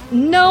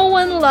 No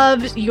one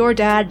loves your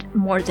dad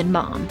more than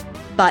Mom,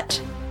 but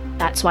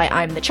that's why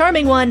I'm the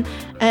charming one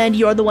and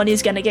you're the one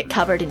who's gonna get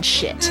covered in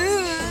shit."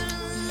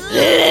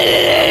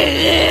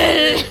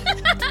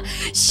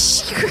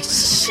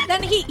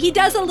 Then he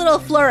does a little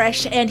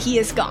flourish and he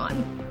is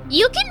gone.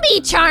 You can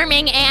be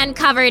charming and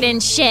covered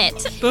in shit.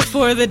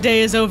 Before the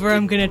day is over,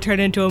 I'm gonna turn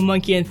into a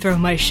monkey and throw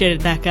my shit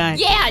at that guy.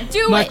 Yeah,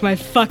 do Mark it. my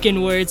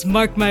fucking words.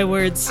 Mark my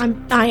words.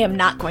 I am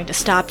not going to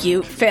stop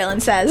you, Phelan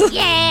says.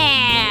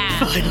 Yeah.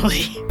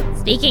 Finally.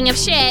 Speaking of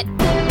shit.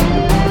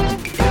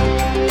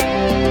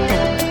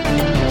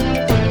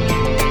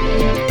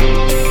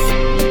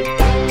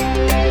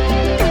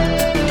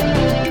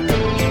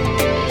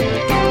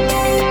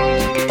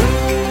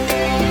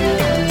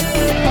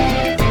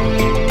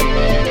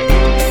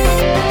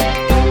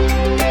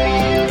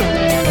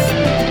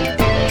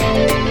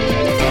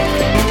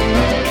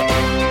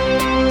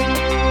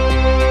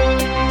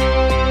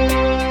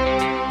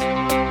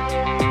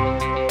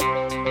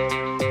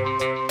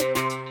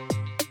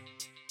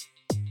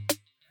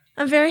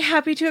 I'm very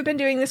happy to have been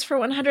doing this for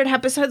 100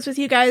 episodes with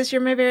you guys.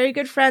 You're my very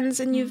good friends,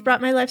 and you've brought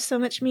my life so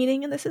much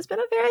meaning, and this has been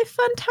a very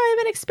fun time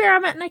and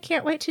experiment, and I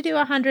can't wait to do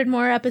 100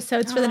 more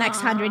episodes for the next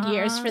 100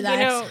 years for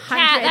that.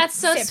 Kat, that's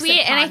so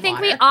sweet, and I think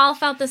we all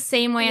felt the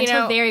same way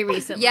until very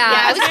recently. Yeah,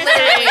 I was gonna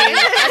say,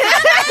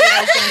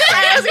 that's exactly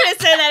what I was gonna say. I was gonna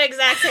say that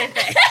exact same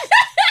thing.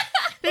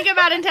 Think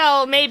about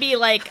until maybe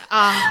like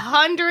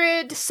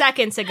 100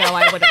 seconds ago,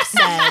 I would have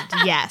said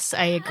yes,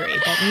 I agree,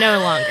 but no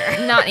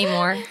longer. Not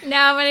anymore.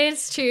 No, but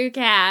it's true,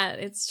 Kat.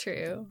 It's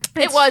true.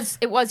 It was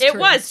true. It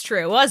was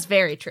true. It was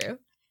very true.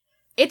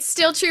 It's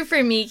still true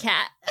for me,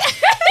 Kat.